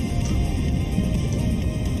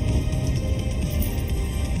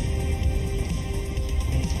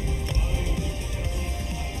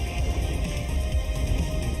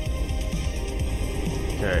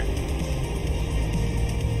 Okay.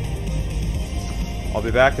 I'll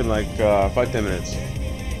be back in like 5-10 minutes.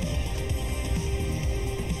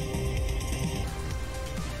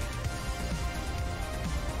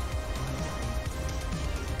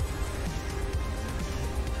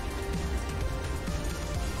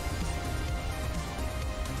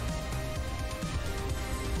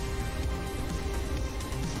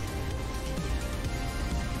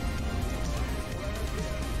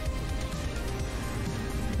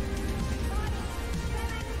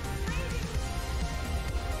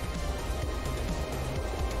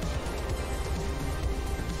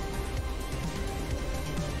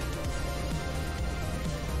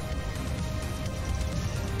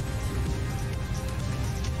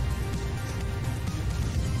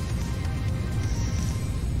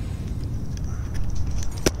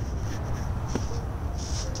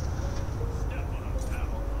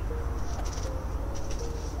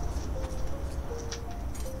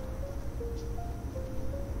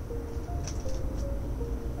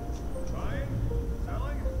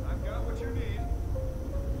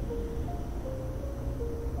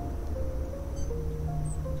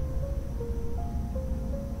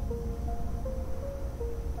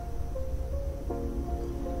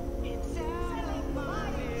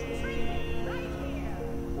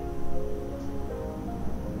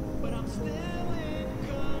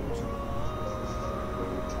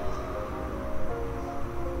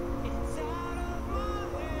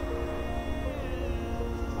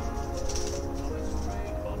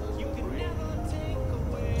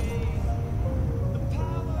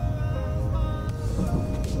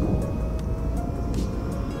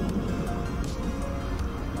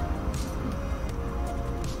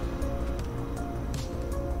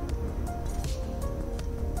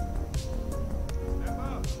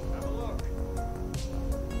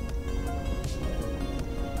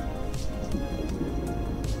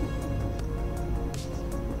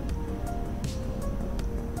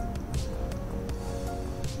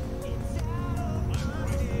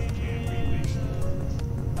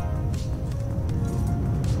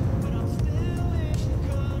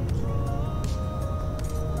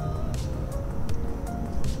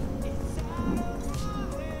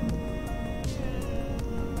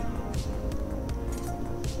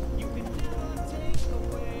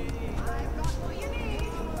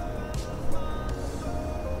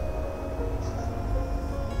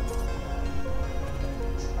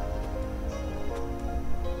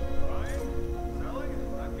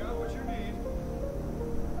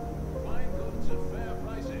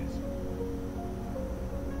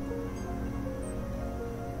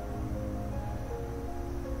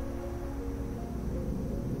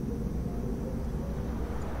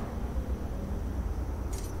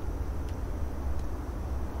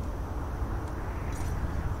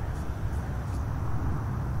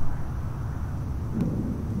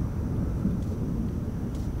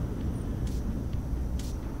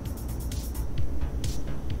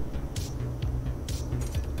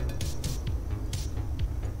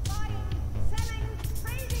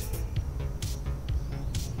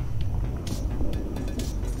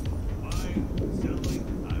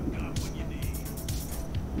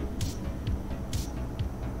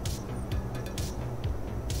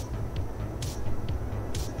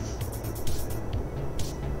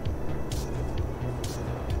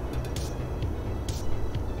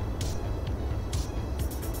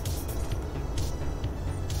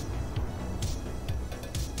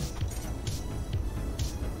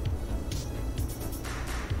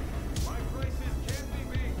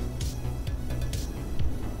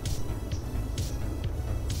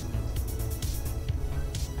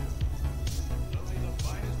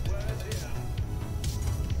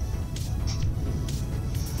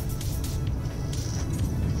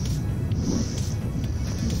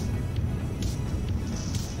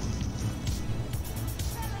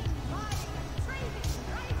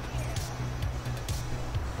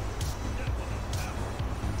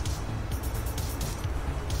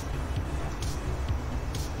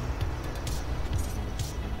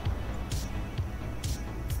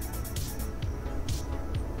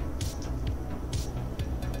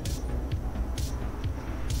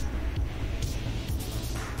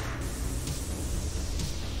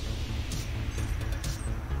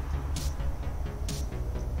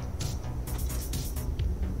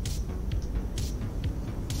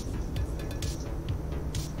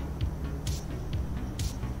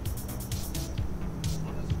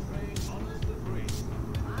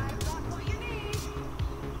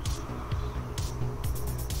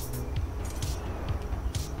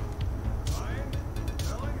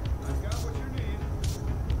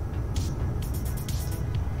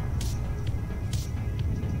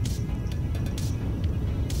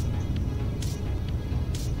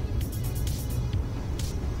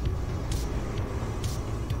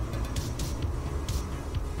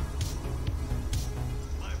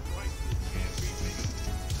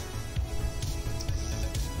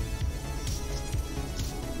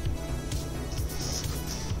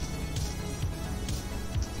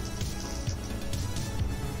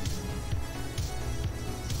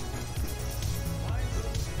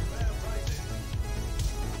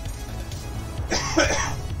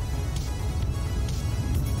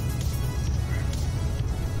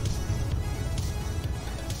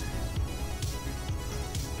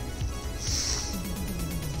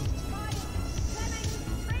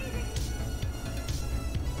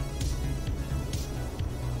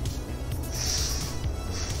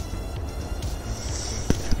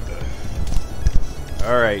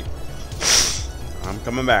 Alright. I'm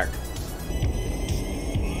coming back.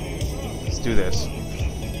 Let's do this.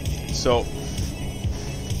 So,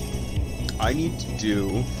 I need to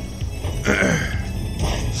do...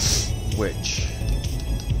 which?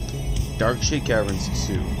 Dark Shade Caverns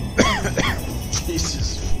 2.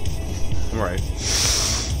 Jesus. Alright.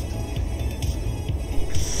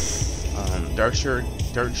 Dark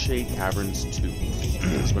Shade Caverns 2.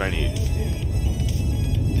 That's what I need.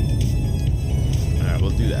 Alright,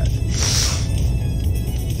 we'll do that.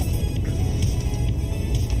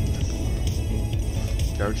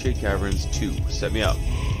 Dark Shade Caverns 2. Set me up.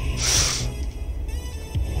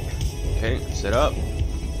 Okay, set up.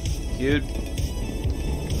 Cute.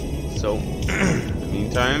 So, in the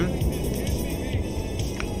meantime,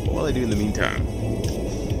 what will I do in the meantime?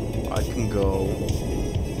 I can go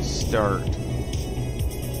start.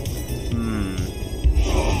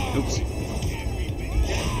 Oops.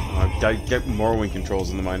 I've got Morrowind controls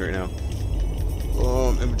in the mind right now.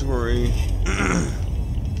 Inventory.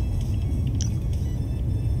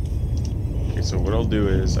 Okay, so what I'll do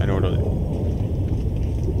is, I know what I'll do.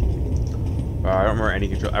 I don't remember any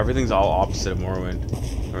control. Everything's all opposite of Morrowind.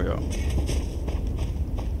 There we go.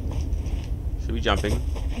 Should be jumping.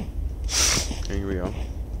 Okay, here we go.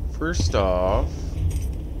 First off,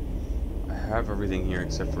 I have everything here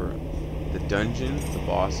except for the dungeon, the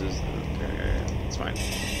bosses. Okay, that's fine.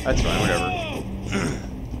 That's fine, whatever.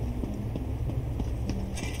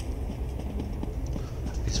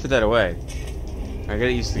 Let's put that away. I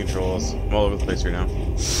gotta use the controls. I'm all over the place right now.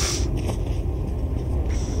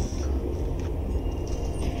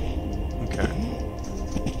 Okay.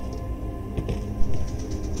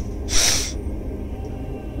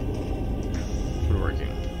 We're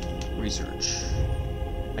working. Research.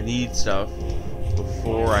 I need stuff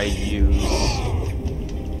before I use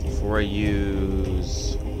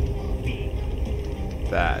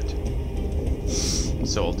that.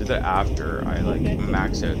 So I'll do that after I like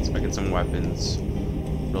max out, so I get some weapons.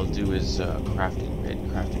 What I'll do is crafting bed.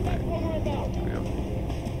 There we go.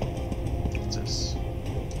 What's this?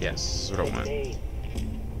 Yes, that's what I want.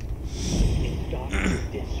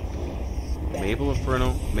 Maple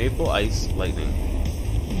Inferno, Maple Ice Lightning.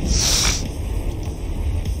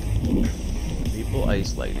 Maple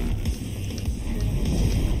Ice Lightning.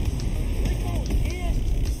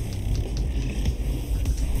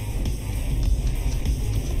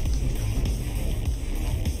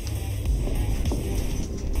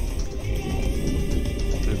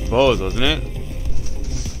 Bows, wasn't it?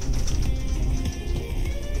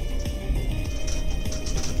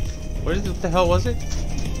 What the hell was it?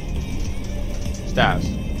 Staffs.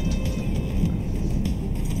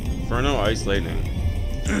 Inferno, Ice, Lightning.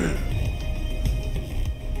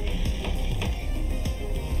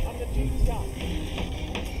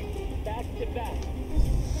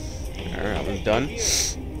 Alright, I'm done.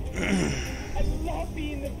 I love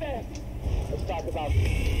being the best. Let's talk about.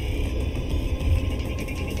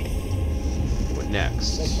 What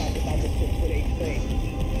next? Let's talk about the 6'8"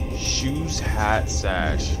 thing. Shoes, hat,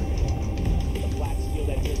 sash. The black steel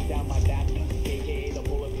that drips down my back, aka the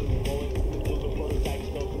bulletproof bullet. Those are prototypes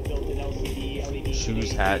built in LCD, LED.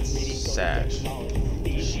 Shoes, hat, sash.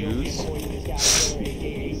 Shoes.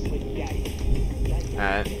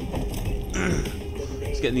 Hat.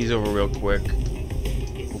 Just getting these over real quick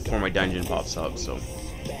before my dungeon pops up. So,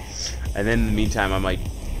 and then in the meantime, I might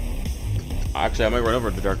run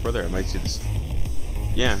over to Dark Brotherhood. I might see this.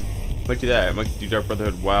 Yeah, might do that. I might do Dark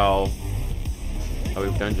Brotherhood while I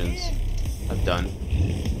wait for dungeons. I'm done.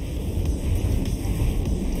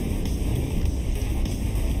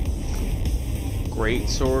 Great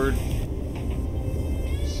sword.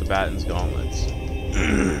 Sabaton's gauntlets.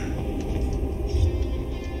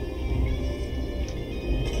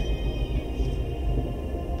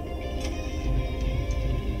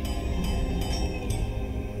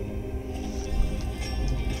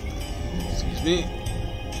 Excuse me.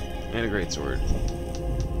 And a great sword.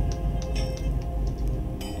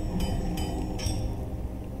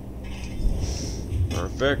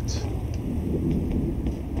 Perfect.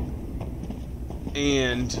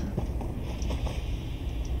 And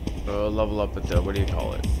level up at the, what do you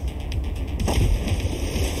call it?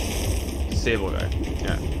 Stable guy.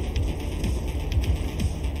 Yeah.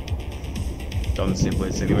 Done the same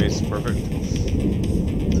place anyways. Perfect.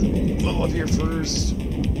 Level up here first.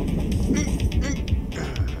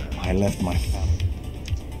 I left my family.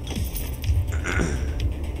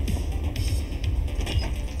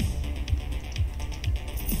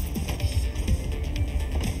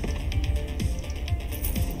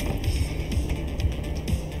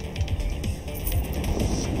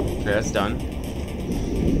 Okay, that's done.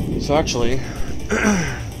 So actually,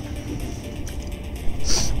 I'm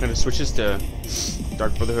gonna switch this to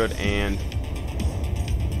Dark Brotherhood and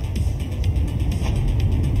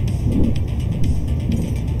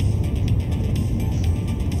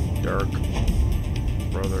Dark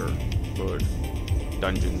Brotherhood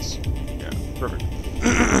Dungeons. Yeah, perfect.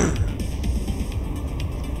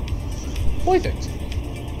 Perfect.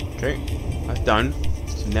 Okay, that's done.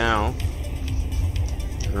 So now,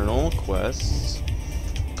 journal, quests,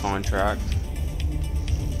 contract.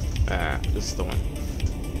 This is the one.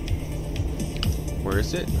 Where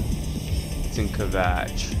is it? It's in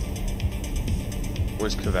Kavach.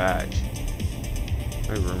 Where's Kavach?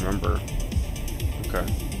 I remember. Okay.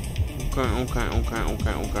 Okay. I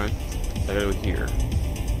gotta go here.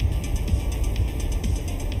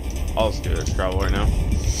 I'll just do this travel right now.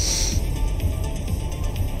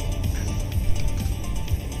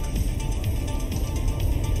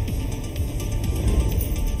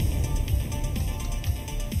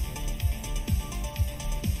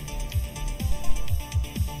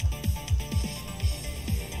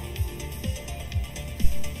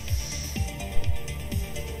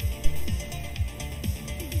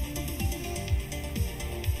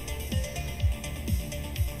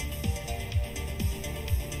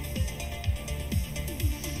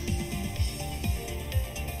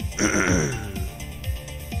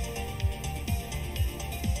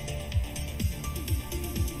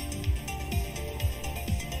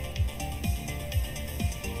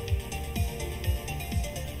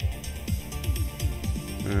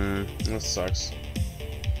 That sucks.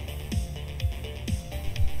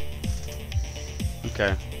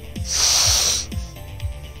 Okay.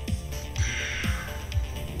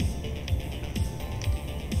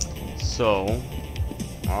 So,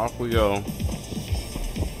 off we go.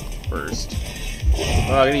 First. Oh, I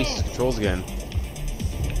gotta use these controls again.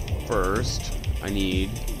 First, I need...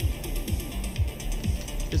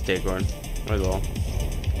 just take one. Might as well.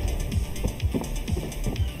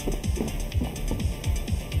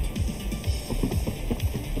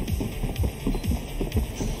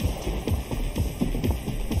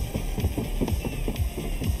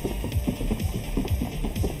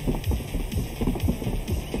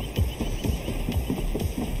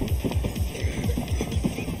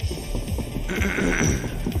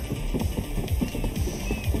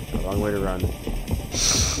 Long way to run.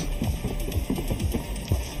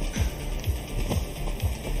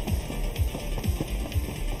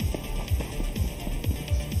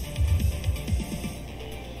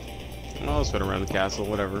 I'll just run around the castle,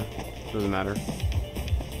 whatever. Doesn't matter.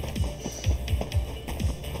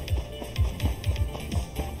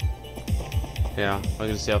 Yeah, I was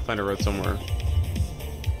gonna say I'll find a road somewhere.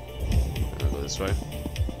 I'll go this way.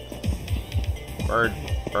 Bird.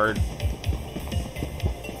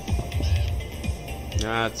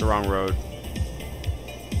 Nah, it's the wrong road.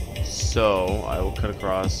 So, I will cut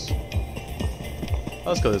across.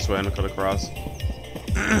 Let's go this way and I'll cut across.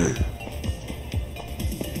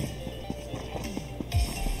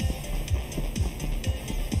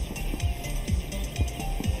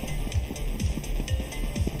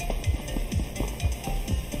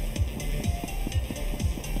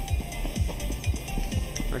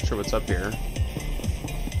 Not sure what's up here.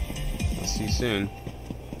 I'll see you soon.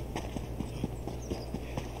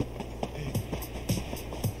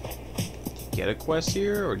 Get a quest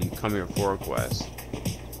here, or do you come here for a quest?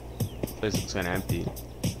 This place looks kind of empty.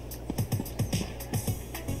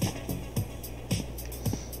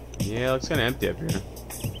 Yeah, it looks kind of empty up here.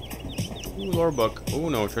 Ooh, lore book.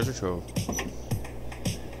 Ooh, no, treasure trove.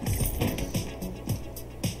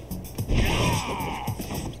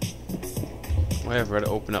 Why have I to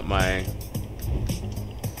open up my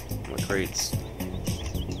crates?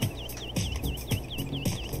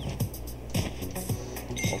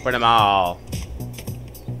 Open them all.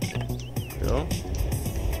 Go.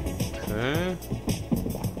 Okay.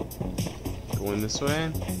 Going this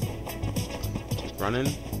way. Keep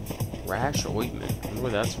running. Rash ointment. I wonder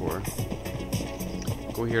what that's for.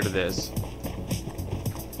 Go here to this.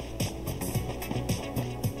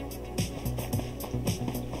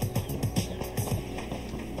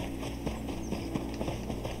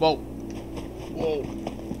 Whoa. Whoa.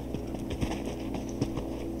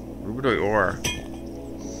 Rubidoid ore.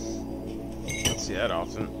 See that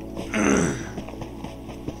often.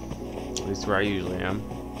 At least where I usually am.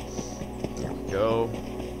 There we go.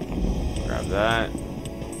 Grab that.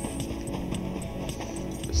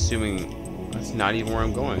 Assuming that's not even where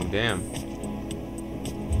I'm going. Damn.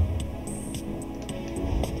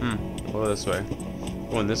 Go this way.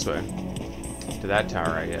 Going this way. To that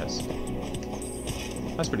tower, I guess.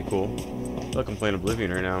 That's pretty cool. I feel like I'm playing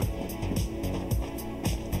Oblivion right now.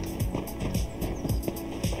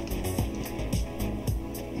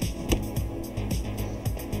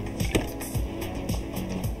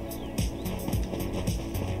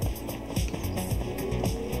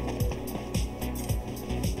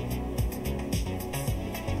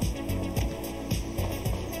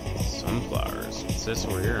 Sunflowers. What's this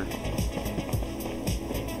over here?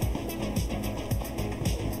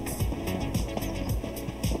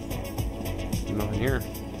 Nothing here.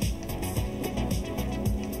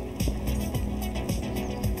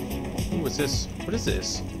 Ooh, what's this? What is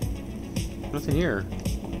this? Nothing here.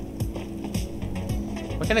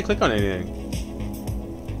 Why can't I click on anything?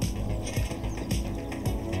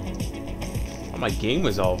 Oh, my game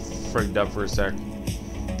was all frigged up for a sec.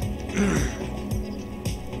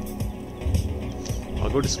 I'll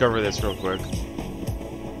go discover this real quick.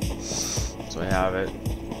 So I have it.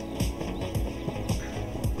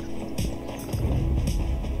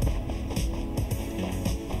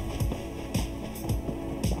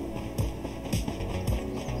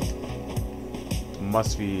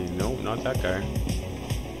 Must be... no, not that guy.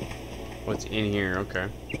 What's in here? Okay.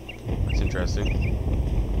 That's interesting.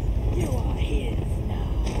 You are his now.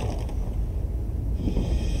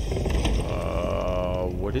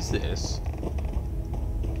 What is this?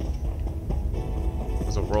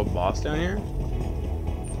 There's a world boss down here?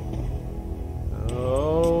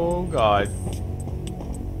 Oh, God.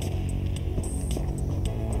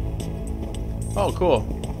 Oh, cool.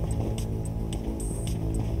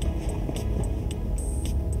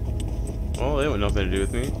 Oh, they want nothing to do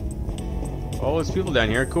with me. Oh, there's people down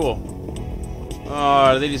here. Cool.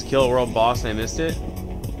 Oh, did they just kill a world boss and I missed it?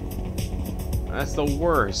 That's the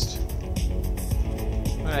worst.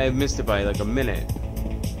 I missed it by like a minute.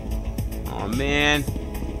 Oh man.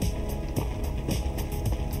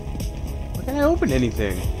 Why can't I open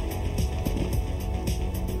anything?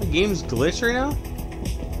 The game's glitched right now?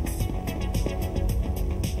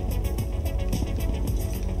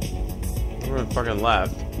 Everyone fucking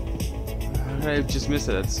left. How did I just miss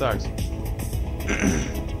it? That sucks.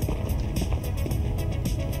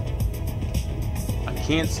 I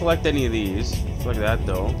can't select any of these. Look at that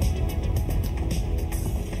though.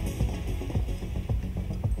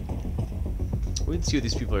 We'd see what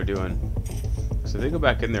these people are doing. So if they go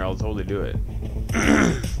back in there, I'll totally do it.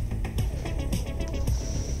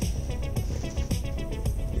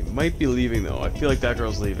 They might be leaving though. I feel like that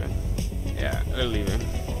girl's leaving. Yeah, they're leaving.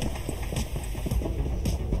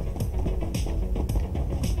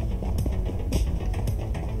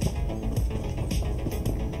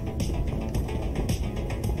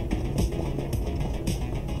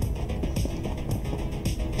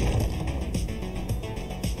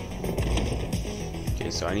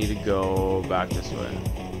 So I need to go back this way.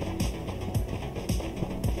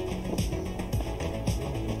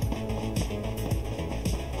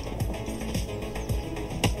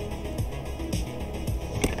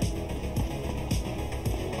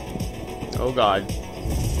 Oh God.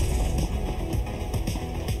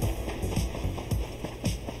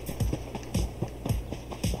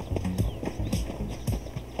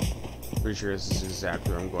 Pretty sure this is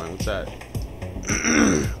exactly where I'm going. What's that?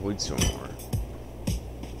 Weedstone ore.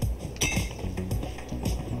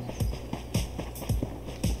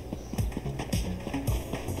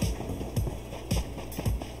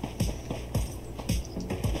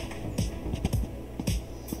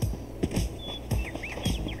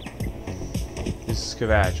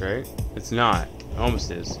 Kvatch, right? It's not. It almost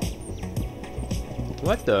is.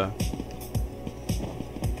 What the?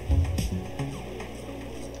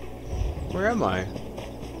 Where am I?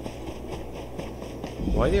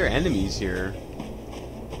 Why are there enemies here?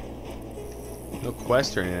 No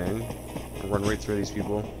quest or anything. I'll run right through these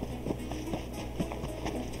people.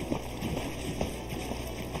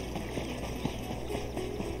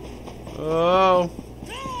 Oh!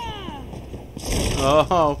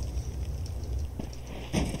 Oh!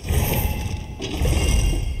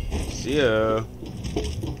 See ya.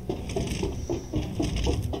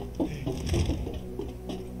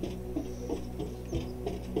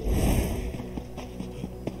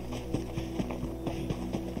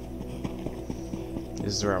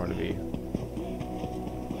 This is where I want to be.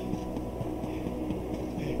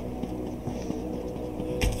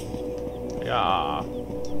 Yeah.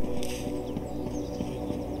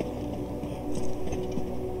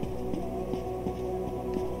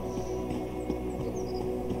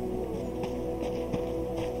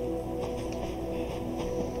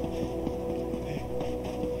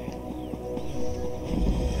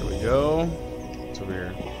 Go. It's over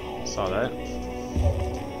here. Saw that.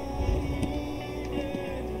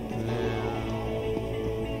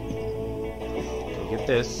 Now, get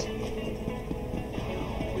this.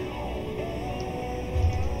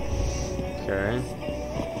 Okay.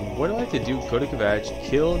 What do I have to do? Go to Kvatch,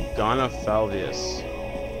 kill Gonafalvius.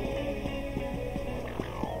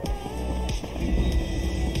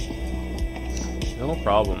 No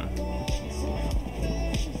problem.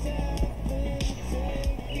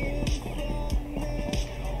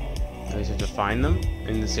 find them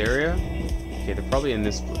in this area? Okay, they're probably in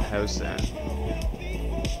this house then.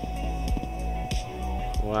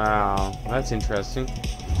 Wow, that's interesting.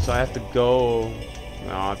 So I have to go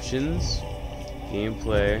my options,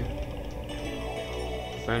 gameplay,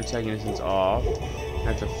 friend antagonist off.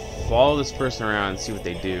 I have to follow this person around and see what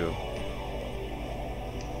they do.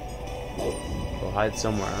 Go hide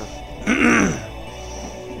somewhere.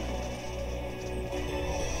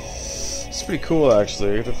 It's pretty cool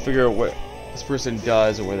actually. You have to figure out what this person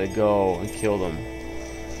does and where they go and kill them.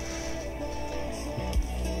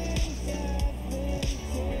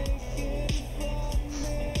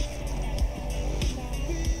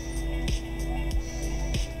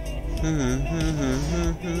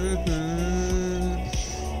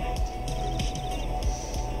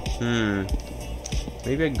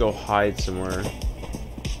 Maybe I can go hide somewhere.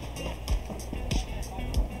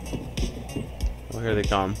 Oh, here they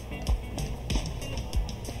come.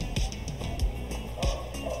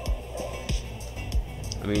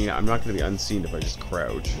 I mean, I'm not going to be unseen if I just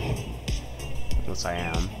crouch. Unless I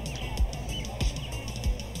am.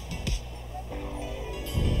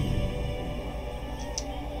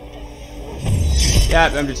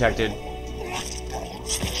 Yeah, I'm detected.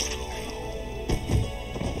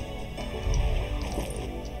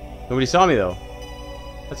 Nobody saw me though.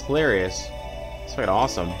 That's hilarious. That's fucking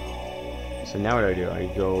awesome. So now what do? I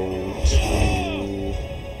go to...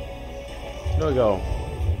 Where do I go?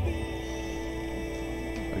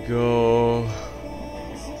 I go...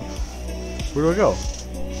 Where do I go?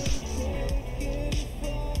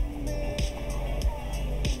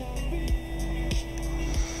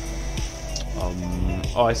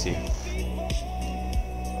 Oh, I see.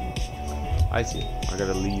 I see. I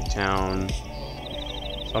gotta leave town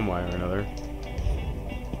some way or another.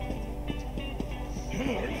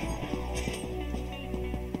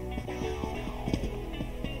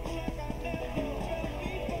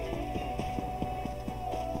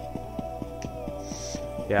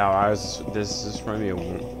 Yeah, I was. This is from me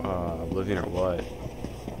Oblivion or what?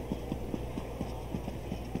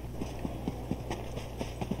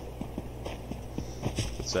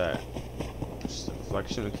 What's that? Just a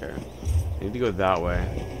reflection. Okay, I need to go that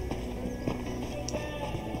way.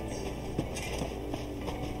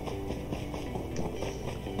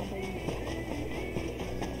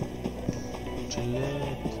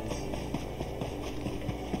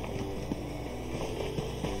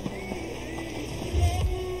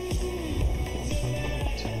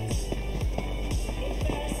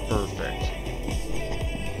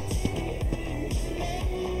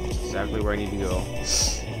 Exactly where I need to go.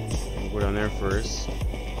 Go down there first.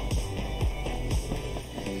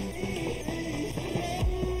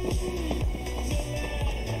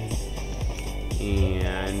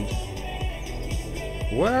 And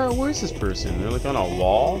where's this person? They're like on a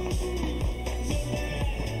wall?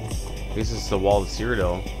 I guess it's the wall of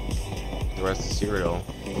Cyrodiil. The rest of Cyrodiil.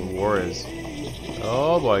 The war is.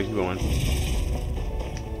 Oh boy, keep going.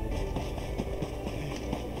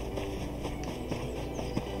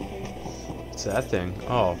 What's that thing?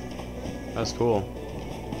 Oh, that's cool.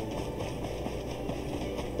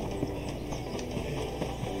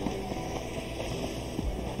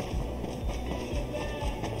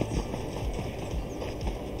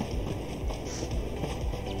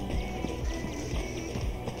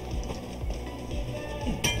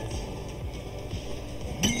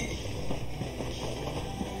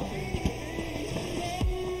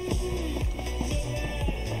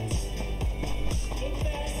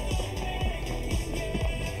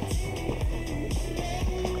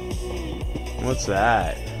 What's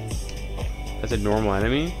that? That's a normal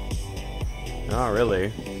enemy? Not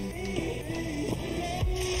really.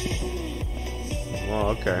 Well,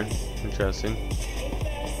 okay. Interesting.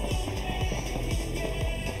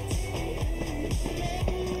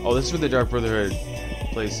 Oh, this is where the Dark Brotherhood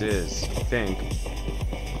place is, I think.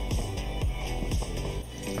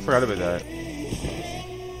 I forgot about that.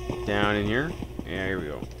 Down in here? Yeah, here we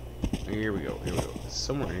go. Here we go. Here we go.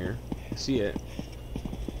 Somewhere here. I see it.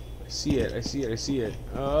 I see it, I see it, I see it.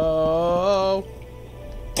 Oh!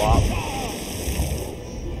 Wow.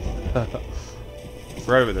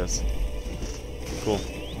 Forgot about this. Cool.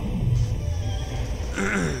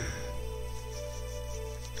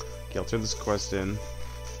 Okay, I'll turn this quest in.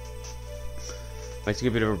 Might take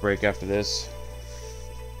a bit of a break after this.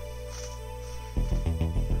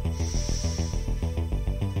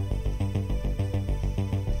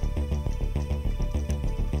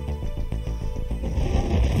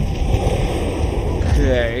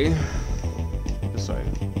 Okay. This way.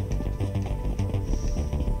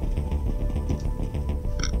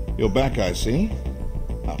 You're back, I see.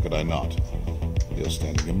 How could I not? You're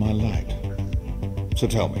standing in my light. So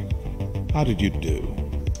tell me, how did you do?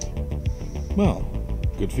 Well,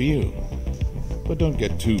 good for you. But don't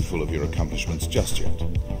get too full of your accomplishments just yet.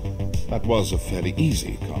 That was a fairly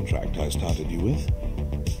easy contract I started you with.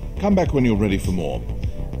 Come back when you're ready for more.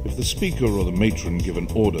 If the speaker or the matron give an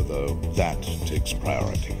order, though, that takes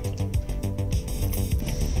priority.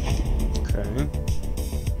 Okay.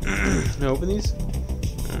 Can I open these?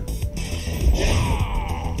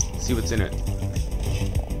 See what's in it.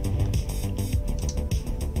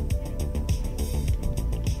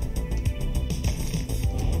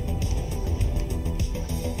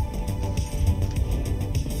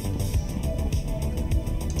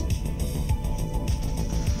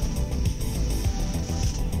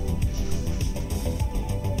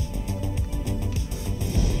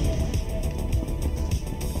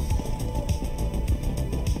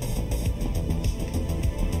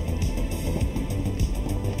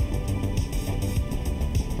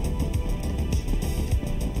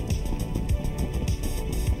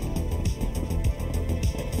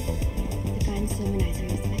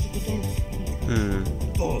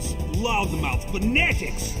 Those loudmouth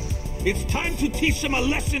fanatics! It's time to teach them a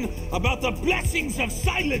lesson about the blessings of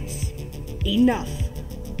silence! Enough.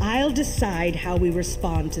 I'll decide how we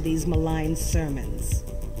respond to these malign sermons.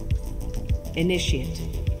 Initiate,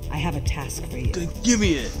 I have a task for you. Give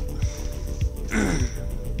me it!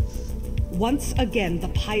 Once again, the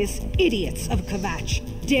pious idiots of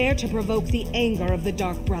Kvatch dare to provoke the anger of the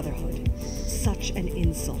Dark Brotherhood. Such an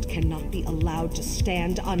insult cannot be allowed to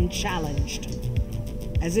stand unchallenged.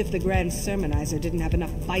 As if the Grand Sermonizer didn't have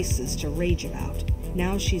enough vices to rage about.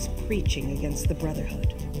 Now she's preaching against the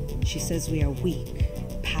Brotherhood. She says we are weak,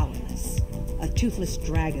 powerless, a toothless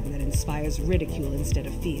dragon that inspires ridicule instead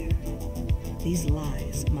of fear. These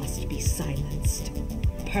lies must be silenced,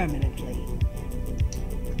 permanently.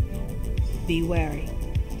 Be wary.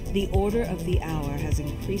 The Order of the Hour has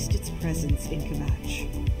increased its presence in Kvatch.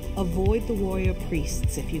 Avoid the warrior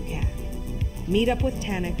priests if you can. Meet up with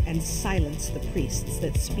Tannic and silence the priests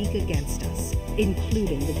that speak against us,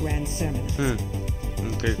 including the Grand Sermonizer.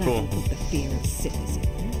 Okay, cool. Put the fear of cities in.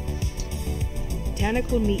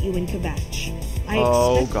 Tannic will meet you in Kvatch. I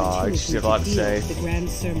expect God, she's got a lot to say. The Grand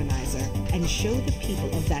Sermonizer and show the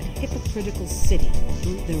people of that hypocritical city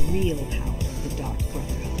the real power of the Dark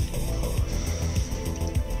Brotherhood.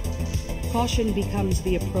 Caution becomes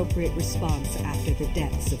the appropriate response after the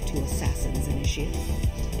deaths of 2 assassins initiate.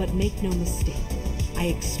 But make no mistake, I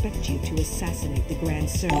expect you to assassinate the Grand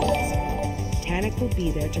Sermonizer. Tannic will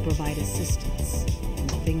be there to provide assistance,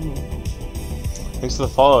 nothing more. Thanks for the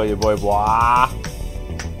follow, you boy. Blah.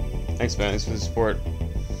 Thanks, man. Thanks for the support.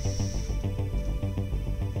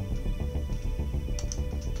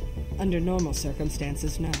 Under normal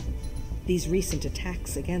circumstances, no. These recent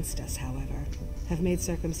attacks against us, however, have made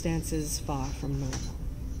circumstances far from normal.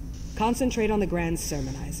 Concentrate on the Grand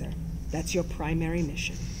Sermonizer. That's your primary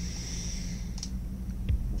mission.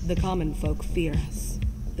 The common folk fear us.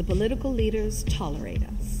 The political leaders tolerate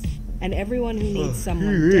us. And everyone who needs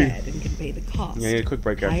someone dead and can pay the cost Yeah, I need a quick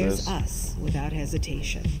break after hires this. us without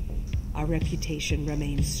hesitation. Our reputation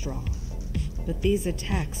remains strong. But these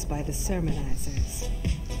attacks by the Sermonizers,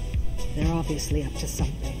 they're obviously up to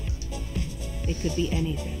something. It could be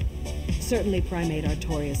anything. Certainly Primate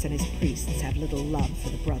Artorias and his priests have little love for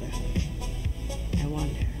the Brotherhood. I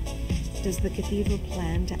wonder, does the Cathedral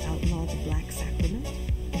plan to outlaw the Black Sacrament?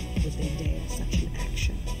 Would they dare such an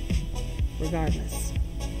action? Regardless,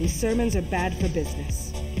 these sermons are bad for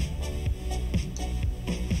business.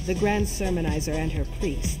 The Grand Sermonizer and her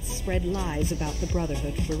priests spread lies about the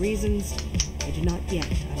Brotherhood for reasons I do not yet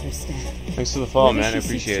understand. Thanks for the follow, Whether man. I she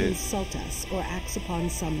appreciate seeks to it. insult us or acts upon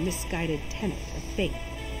some misguided tenet of faith,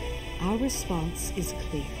 our response is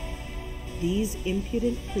clear. These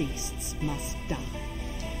impudent priests must die.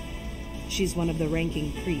 She's one of the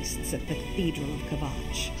ranking priests at the Cathedral of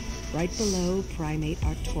Kvatch, right below Primate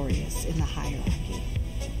Artorias in the hierarchy.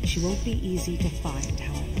 She won't be easy to find,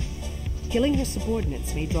 however. Killing her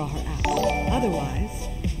subordinates may draw her out. Otherwise,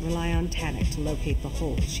 rely on Tannic to locate the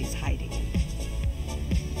hole she's hiding in.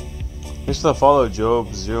 Thanks for the follow,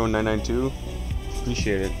 Job0992.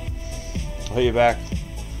 Appreciate it. I'll hit you back.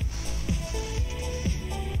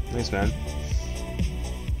 Thanks, man.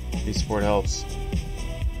 Your support helps.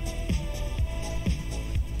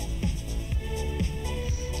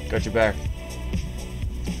 Got your back.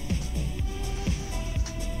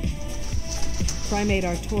 Primate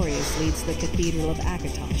Artorias leads the Cathedral of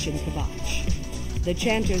Akatosh in Kvatch. The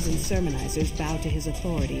chanters and sermonizers bow to his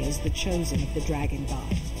authority as the chosen of the Dragon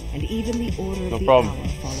God, and even the Order of the Hour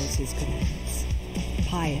follows his commands.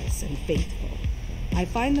 Pious and faithful, I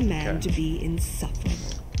find the man to be insufferable.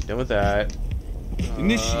 Done with that.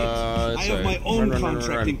 Initiate. I have sorry. my own Run.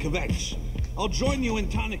 contract in Kvetch. I'll join you in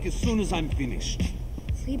Tonic as soon as I'm finished.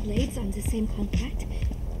 3 blades on the same contract?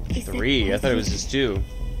 Is that 3? I thought it was just 2.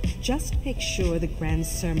 Just make sure the Grand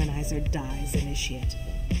Sermonizer dies, Initiate.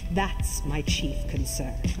 That's my chief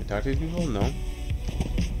concern. Can I talk to these people? No.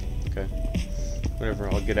 Okay.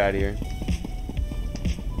 Whatever, I'll get out of here.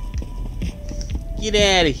 Get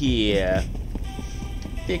out of here!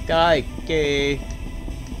 Big guy, gay.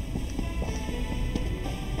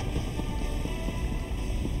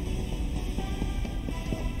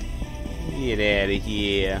 Get out of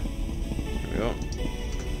here. There we go.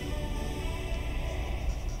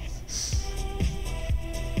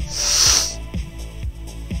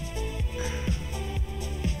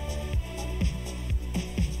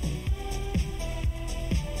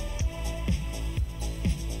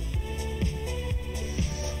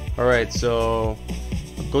 Alright, so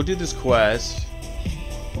go do this quest.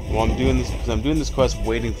 Well, I'm doing this quest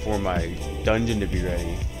waiting for my dungeon to be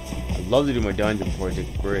ready. I'd love to do my dungeon before I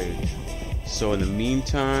take a break. So in the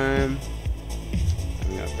meantime, I'm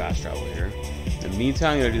gonna fast travel here. In the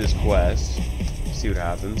meantime, I'm gonna do this quest. See what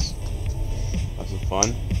happens. Have some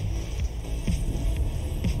fun.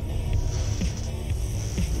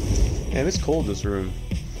 Man, it's cold in this room.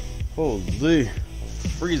 Holy,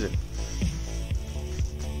 freezing.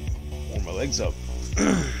 Warm my legs up.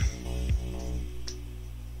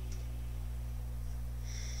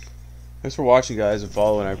 Thanks for watching, guys, and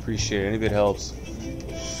following. I appreciate it. Any bit helps.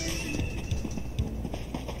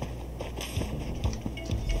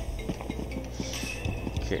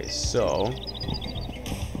 Okay, so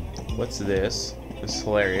what's this? This is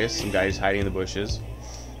hilarious. Some guy who's hiding in the bushes.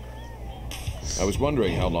 I was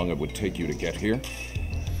wondering how long it would take you to get here.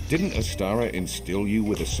 Didn't Astara instill you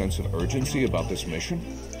with a sense of urgency about this mission?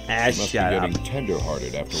 Ah, You must be shut up. getting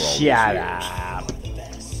tender-hearted after all Shut these up.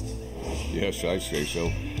 years. Yes, I say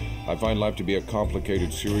so. I find life to be a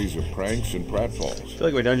complicated series of pranks and pratfalls. I feel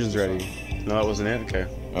like my dungeon's ready. No, that wasn't it? Okay.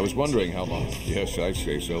 I was wondering how long. Yes, I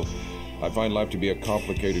say so. I find life to be a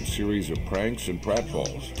complicated series of pranks and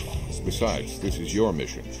pratfalls. Besides, this is your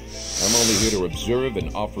mission. I'm only here to observe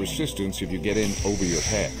and offer assistance if you get in over your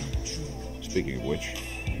head. Speaking of which,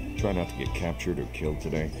 try not to get captured or killed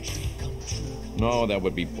today. No, that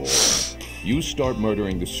would be boring. You start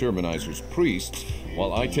murdering the Sermonizer's priests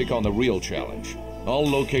while I take on the real challenge. I'll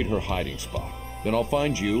locate her hiding spot. Then I'll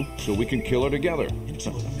find you so we can kill her together.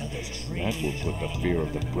 That will put the fear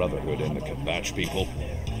of the Brotherhood in the Kvetch people.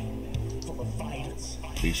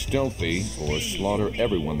 Be stealthy or slaughter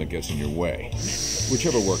everyone that gets in your way.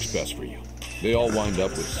 Whichever works best for you. They all wind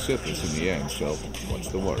up with Sithis in the end, so what's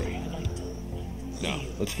the worry? Now,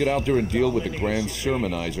 let's get out there and deal with the Grand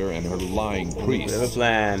Sermonizer and her lying priests. We have a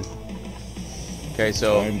plan. Okay,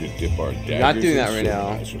 so Time to dip our daggers not doing in that right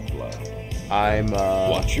now. Sermonizer blood. I'm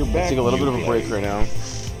Watch your gonna back, take a little bit of a you break blade. right now.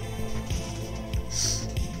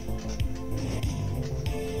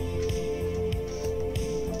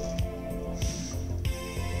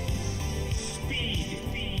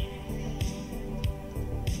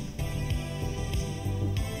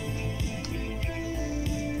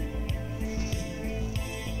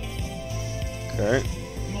 Okay.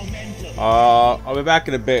 I'll be back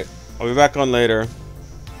in a bit. I'll be back on later.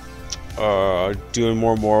 Doing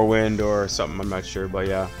more Morrowind or something, I'm not sure, but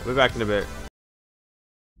yeah, I'll be back in a bit.